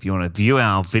want. If you want to view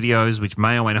our videos, which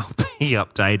may or may not be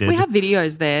updated. We have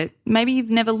videos there. Maybe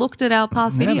you've never looked at our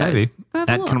past videos. Yeah, maybe. Go have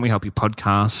a At look. Can We Help You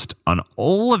Podcast on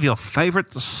all of your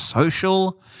favourite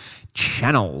social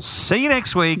channels. See you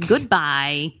next week.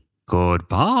 Goodbye.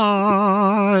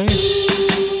 Goodbye.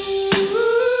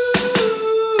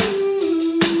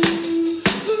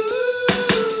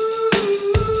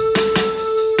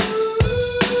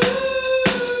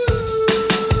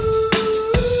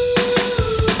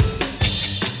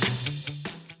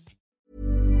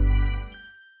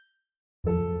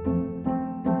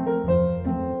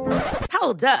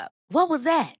 Hold up. What was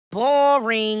that?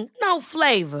 Boring. No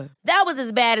flavor. That was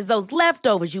as bad as those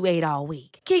leftovers you ate all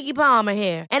week. Keke Palmer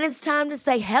here, and it's time to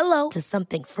say hello to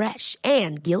something fresh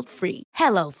and guilt-free.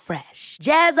 Hello Fresh.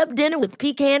 Jazz up dinner with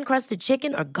pecan-crusted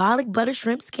chicken or garlic butter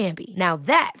shrimp scampi. Now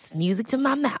that's music to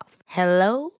my mouth.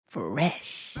 Hello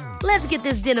Fresh. Let's get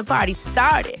this dinner party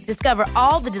started. Discover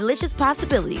all the delicious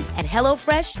possibilities at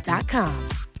hellofresh.com.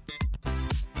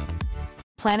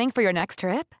 Planning for your next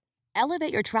trip?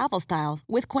 Elevate your travel style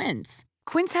with Quince.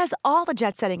 Quince has all the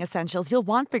jet-setting essentials you'll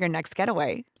want for your next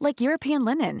getaway, like European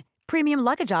linen, premium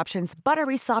luggage options,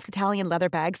 buttery soft Italian leather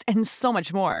bags, and so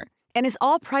much more. And is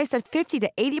all priced at 50 to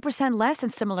 80% less than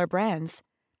similar brands.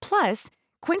 Plus,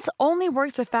 Quince only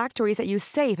works with factories that use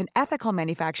safe and ethical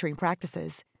manufacturing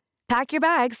practices. Pack your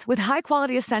bags with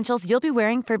high-quality essentials you'll be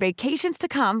wearing for vacations to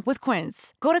come with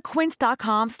Quince. Go to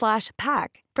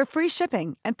quince.com/pack for free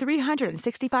shipping and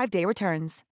 365-day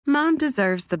returns. Mom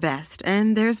deserves the best,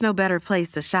 and there's no better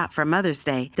place to shop for Mother's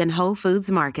Day than Whole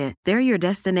Foods Market. They're your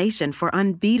destination for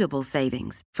unbeatable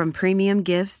savings, from premium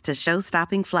gifts to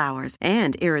show-stopping flowers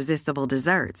and irresistible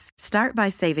desserts. Start by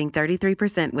saving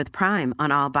 33% with Prime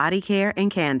on all body care and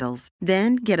candles.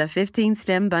 Then get a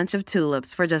 15-stem bunch of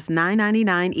tulips for just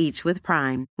 $9.99 each with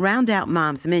Prime. Round out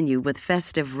Mom's menu with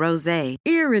festive rosé,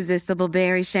 irresistible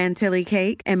berry chantilly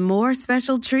cake, and more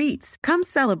special treats. Come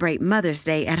celebrate Mother's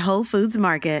Day at Whole Foods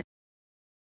Market.